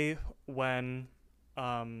would say when,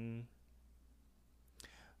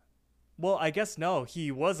 well, I guess no,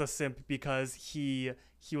 he was a simp because he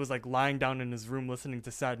was like lying down in his room listening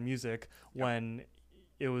to sad music when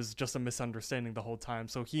it was just a misunderstanding the whole time.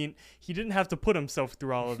 So he didn't have to put himself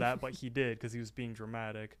through all of that, but he did because he was being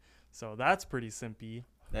dramatic. So that's pretty simpy.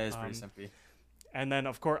 That is pretty simpy. And then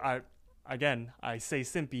of course I say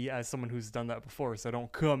simpy as someone who's done that before, so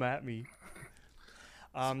don't come at me.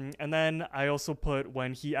 And then I also put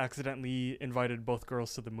when he accidentally invited both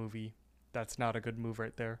girls to the movie. That's not a good move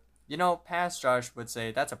right there. You know, past Josh would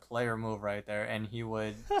say that's a player move right there, and he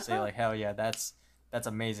would say like, "Hell yeah, that's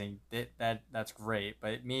amazing. That's great."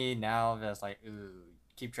 But me now, that's like, ooh,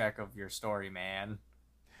 keep track of your story, man.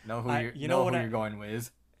 Know who you're going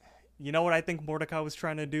with. You know what I think Mordecai was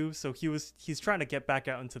trying to do? So he's trying to get back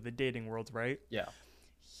out into the dating world, right? Yeah.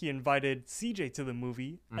 He invited CJ to the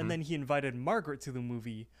movie, and then he invited Margaret to the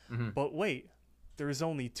movie. But wait, there's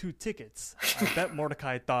only 2 tickets. I bet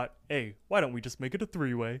Mordecai thought, hey, why don't we just make it a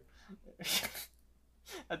 3-way?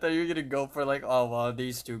 I thought you were gonna go for like, oh well,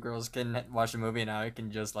 these 2 girls can watch the movie, and I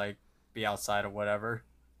can just like be outside or whatever.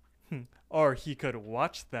 Or he could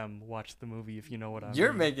watch them watch the movie, if you know what I mean.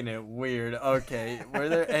 You're making it weird. Okay, were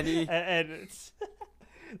there any? and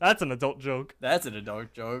that's an adult joke. That's an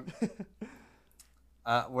adult joke.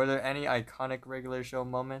 Were there any iconic regular show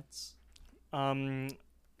moments?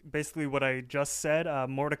 Basically what I just said.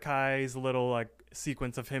 Mordecai's little like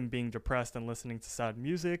sequence of him being depressed and listening to sad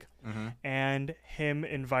music, and him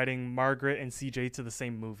inviting Margaret and CJ to the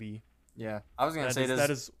same movie. Yeah, I was gonna say this. That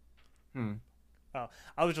is.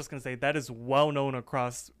 I was just gonna say that is well known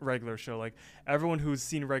across regular show. Like everyone who's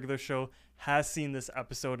seen regular show has seen this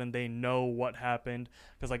episode and they know what happened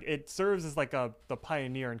because like it serves as like the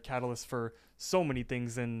pioneer and catalyst for so many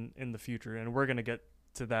things in the future, and we're gonna get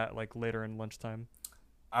to that like later in lunchtime.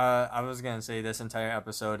 I was gonna say this entire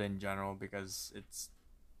episode in general because it's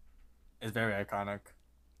very iconic,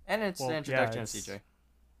 and it's the introduction of CJ.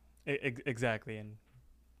 Exactly, and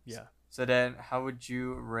yeah. So then, how would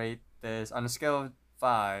you rate this on a scale of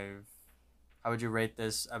 5? How would you rate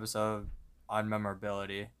this episode on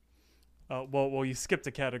memorability? Well, you skipped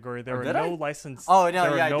a category. There Oh, are did no I? licensed. Oh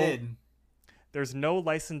no, yeah, I did. There's no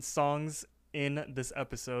licensed songs in this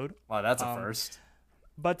episode. Wow, that's a first.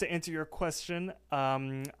 But to answer your question,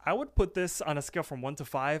 I would put this on a scale from 1 to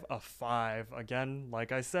 5, a 5. Again,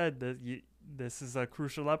 like I said, this is a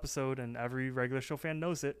crucial episode, and every regular show fan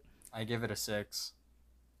knows it. I give it a 6.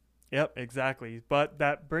 Yep, exactly. But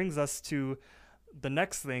that brings us to the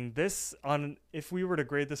next thing. If we were to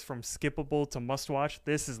grade this from skippable to must watch,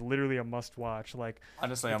 this is literally a must watch. Like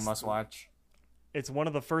honestly, a must watch. It's one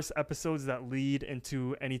of the first episodes that lead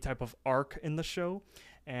into any type of arc in the show,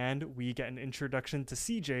 and we get an introduction to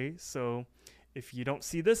CJ. So if you don't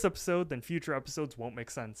see this episode, then future episodes won't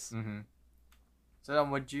make sense. So then,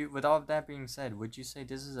 with all of that being said, would you say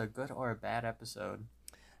this is a good or a bad episode?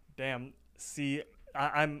 Damn. See,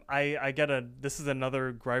 this is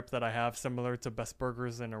another gripe that I have similar to best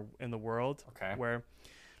burgers in the world. Okay. Where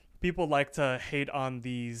people like to hate on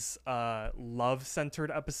these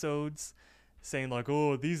love-centered episodes, saying like,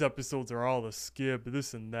 oh, these episodes are all a skip,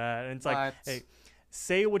 this and that. And it's like, hey,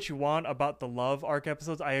 say what you want about the love arc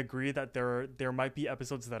episodes. I agree that there might be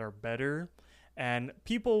episodes that are better, and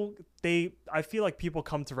I feel like people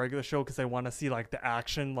come to regular show because they want to see like the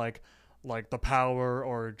action, like the power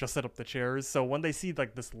or just set up the chairs. So when they see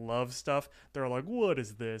like this love stuff, they're like, what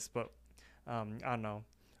is this? But I don't know.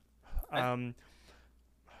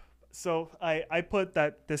 So I put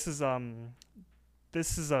that this is a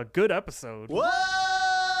good episode. What?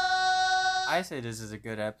 I say this is a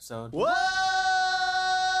good episode. What?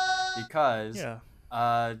 Because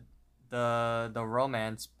Yeah. The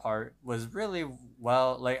romance part was really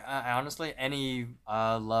well, like honestly any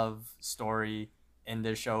love story in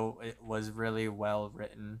this show, it was really well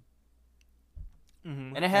written.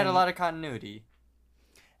 Mm-hmm. And it had a lot of continuity.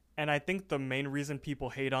 And I think the main reason people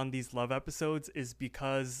hate on these love episodes is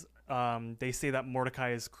because they say that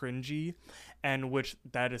Mordecai is cringy, and which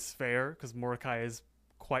that is fair because Mordecai is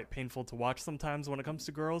quite painful to watch sometimes when it comes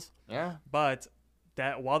to girls. Yeah. But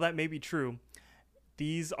that while that may be true,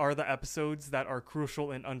 these are the episodes that are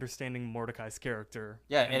crucial in understanding Mordecai's character.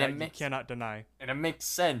 Yeah, and that you cannot deny. And it makes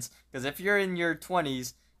sense because if you're in your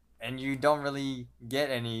 20s and you don't really get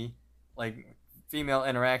any like female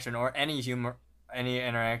interaction or any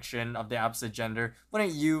interaction of the opposite gender,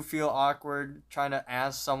 wouldn't you feel awkward trying to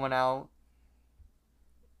ask someone out?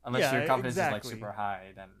 Unless your confidence is like super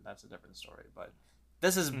high, then that's a different story. But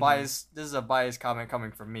this is biased. This is a biased comment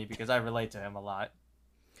coming from me because I relate to him a lot.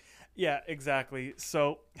 Yeah, exactly.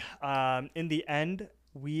 So, in the end,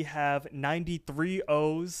 we have 93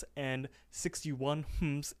 O's and 61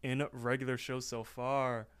 hms in regular shows so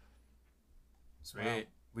far. Sweet. Wow.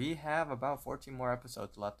 We have about 14 more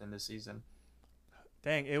episodes left in this season.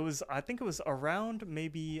 Dang, I think it was around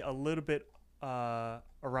maybe a little bit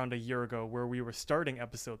around a year ago where we were starting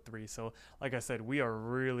episode 3. So, like I said, we are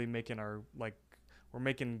really making we're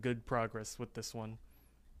making good progress with this one.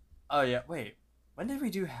 Oh, yeah. Wait. When did we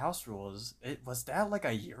do House Rules? Was that like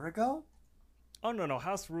a year ago? Oh, no.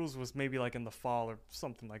 House Rules was maybe like in the fall or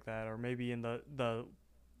something like that. Or maybe in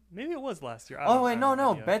maybe it was last year.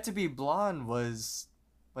 No. Bet to Be Blonde was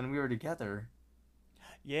when we were together.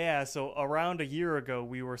 Yeah, so around a year ago,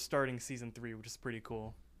 we were starting season 3, which is pretty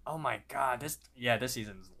cool. Oh my god, this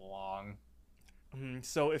season's long.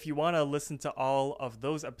 So if you want to listen to all of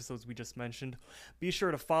those episodes we just mentioned, be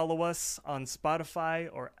sure to follow us on Spotify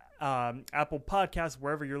or Apple Podcasts,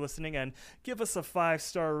 wherever you're listening, and give us a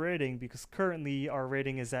 5-star rating because currently our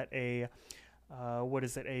rating is at a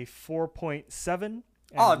 4.7.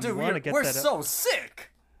 Oh, dude, we're so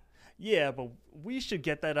sick. Yeah, but we should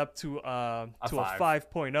get that up to a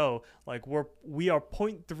 5.0. Like we are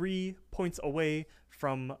 0.3 points away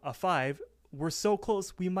from a 5. We're so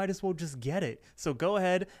close, we might as well just get it. So go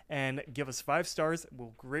ahead and give us 5 stars.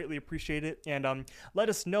 We'll greatly appreciate it. And let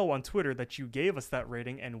us know on Twitter that you gave us that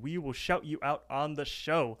rating, and we will shout you out on the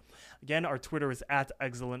show. Again, our Twitter is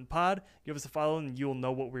 @ExcellentPod. Give us a follow, and you'll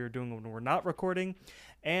know what we're doing when we're not recording.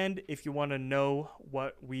 And if you want to know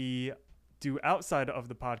what we do outside of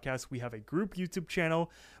the podcast, we have a group YouTube channel,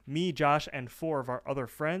 me, Josh, and 4 of our other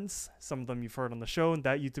friends. Some of them you've heard on the show, and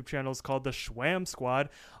that YouTube channel is called the Schwam Squad.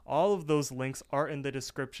 All of those links are in the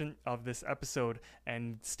description of this episode.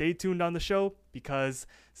 And stay tuned on the show because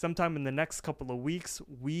sometime in the next couple of weeks,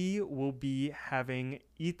 we will be having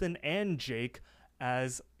Ethan and Jake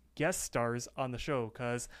as guest stars on the show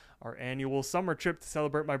because our annual summer trip to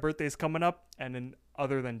celebrate my birthday is coming up. And then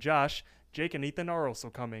other than Josh, Jake and Ethan are also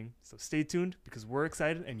coming, so stay tuned because we're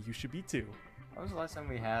excited and you should be too. When was the last time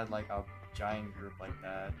we had like a giant group like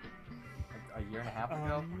that? Like a year and a half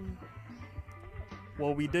ago?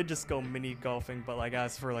 Well, we did just go mini golfing, but like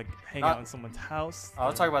as for like hanging out in someone's house.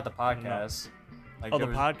 I'll talk about the podcast. Like, the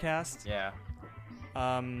podcast? Yeah.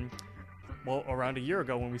 Well, around a year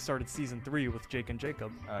ago when we started season 3 with Jake and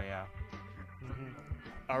Jacob. Oh yeah.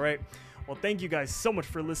 All right. Well, thank you guys so much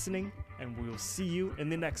for listening, and we will see you in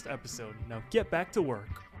the next episode. Now get back to work.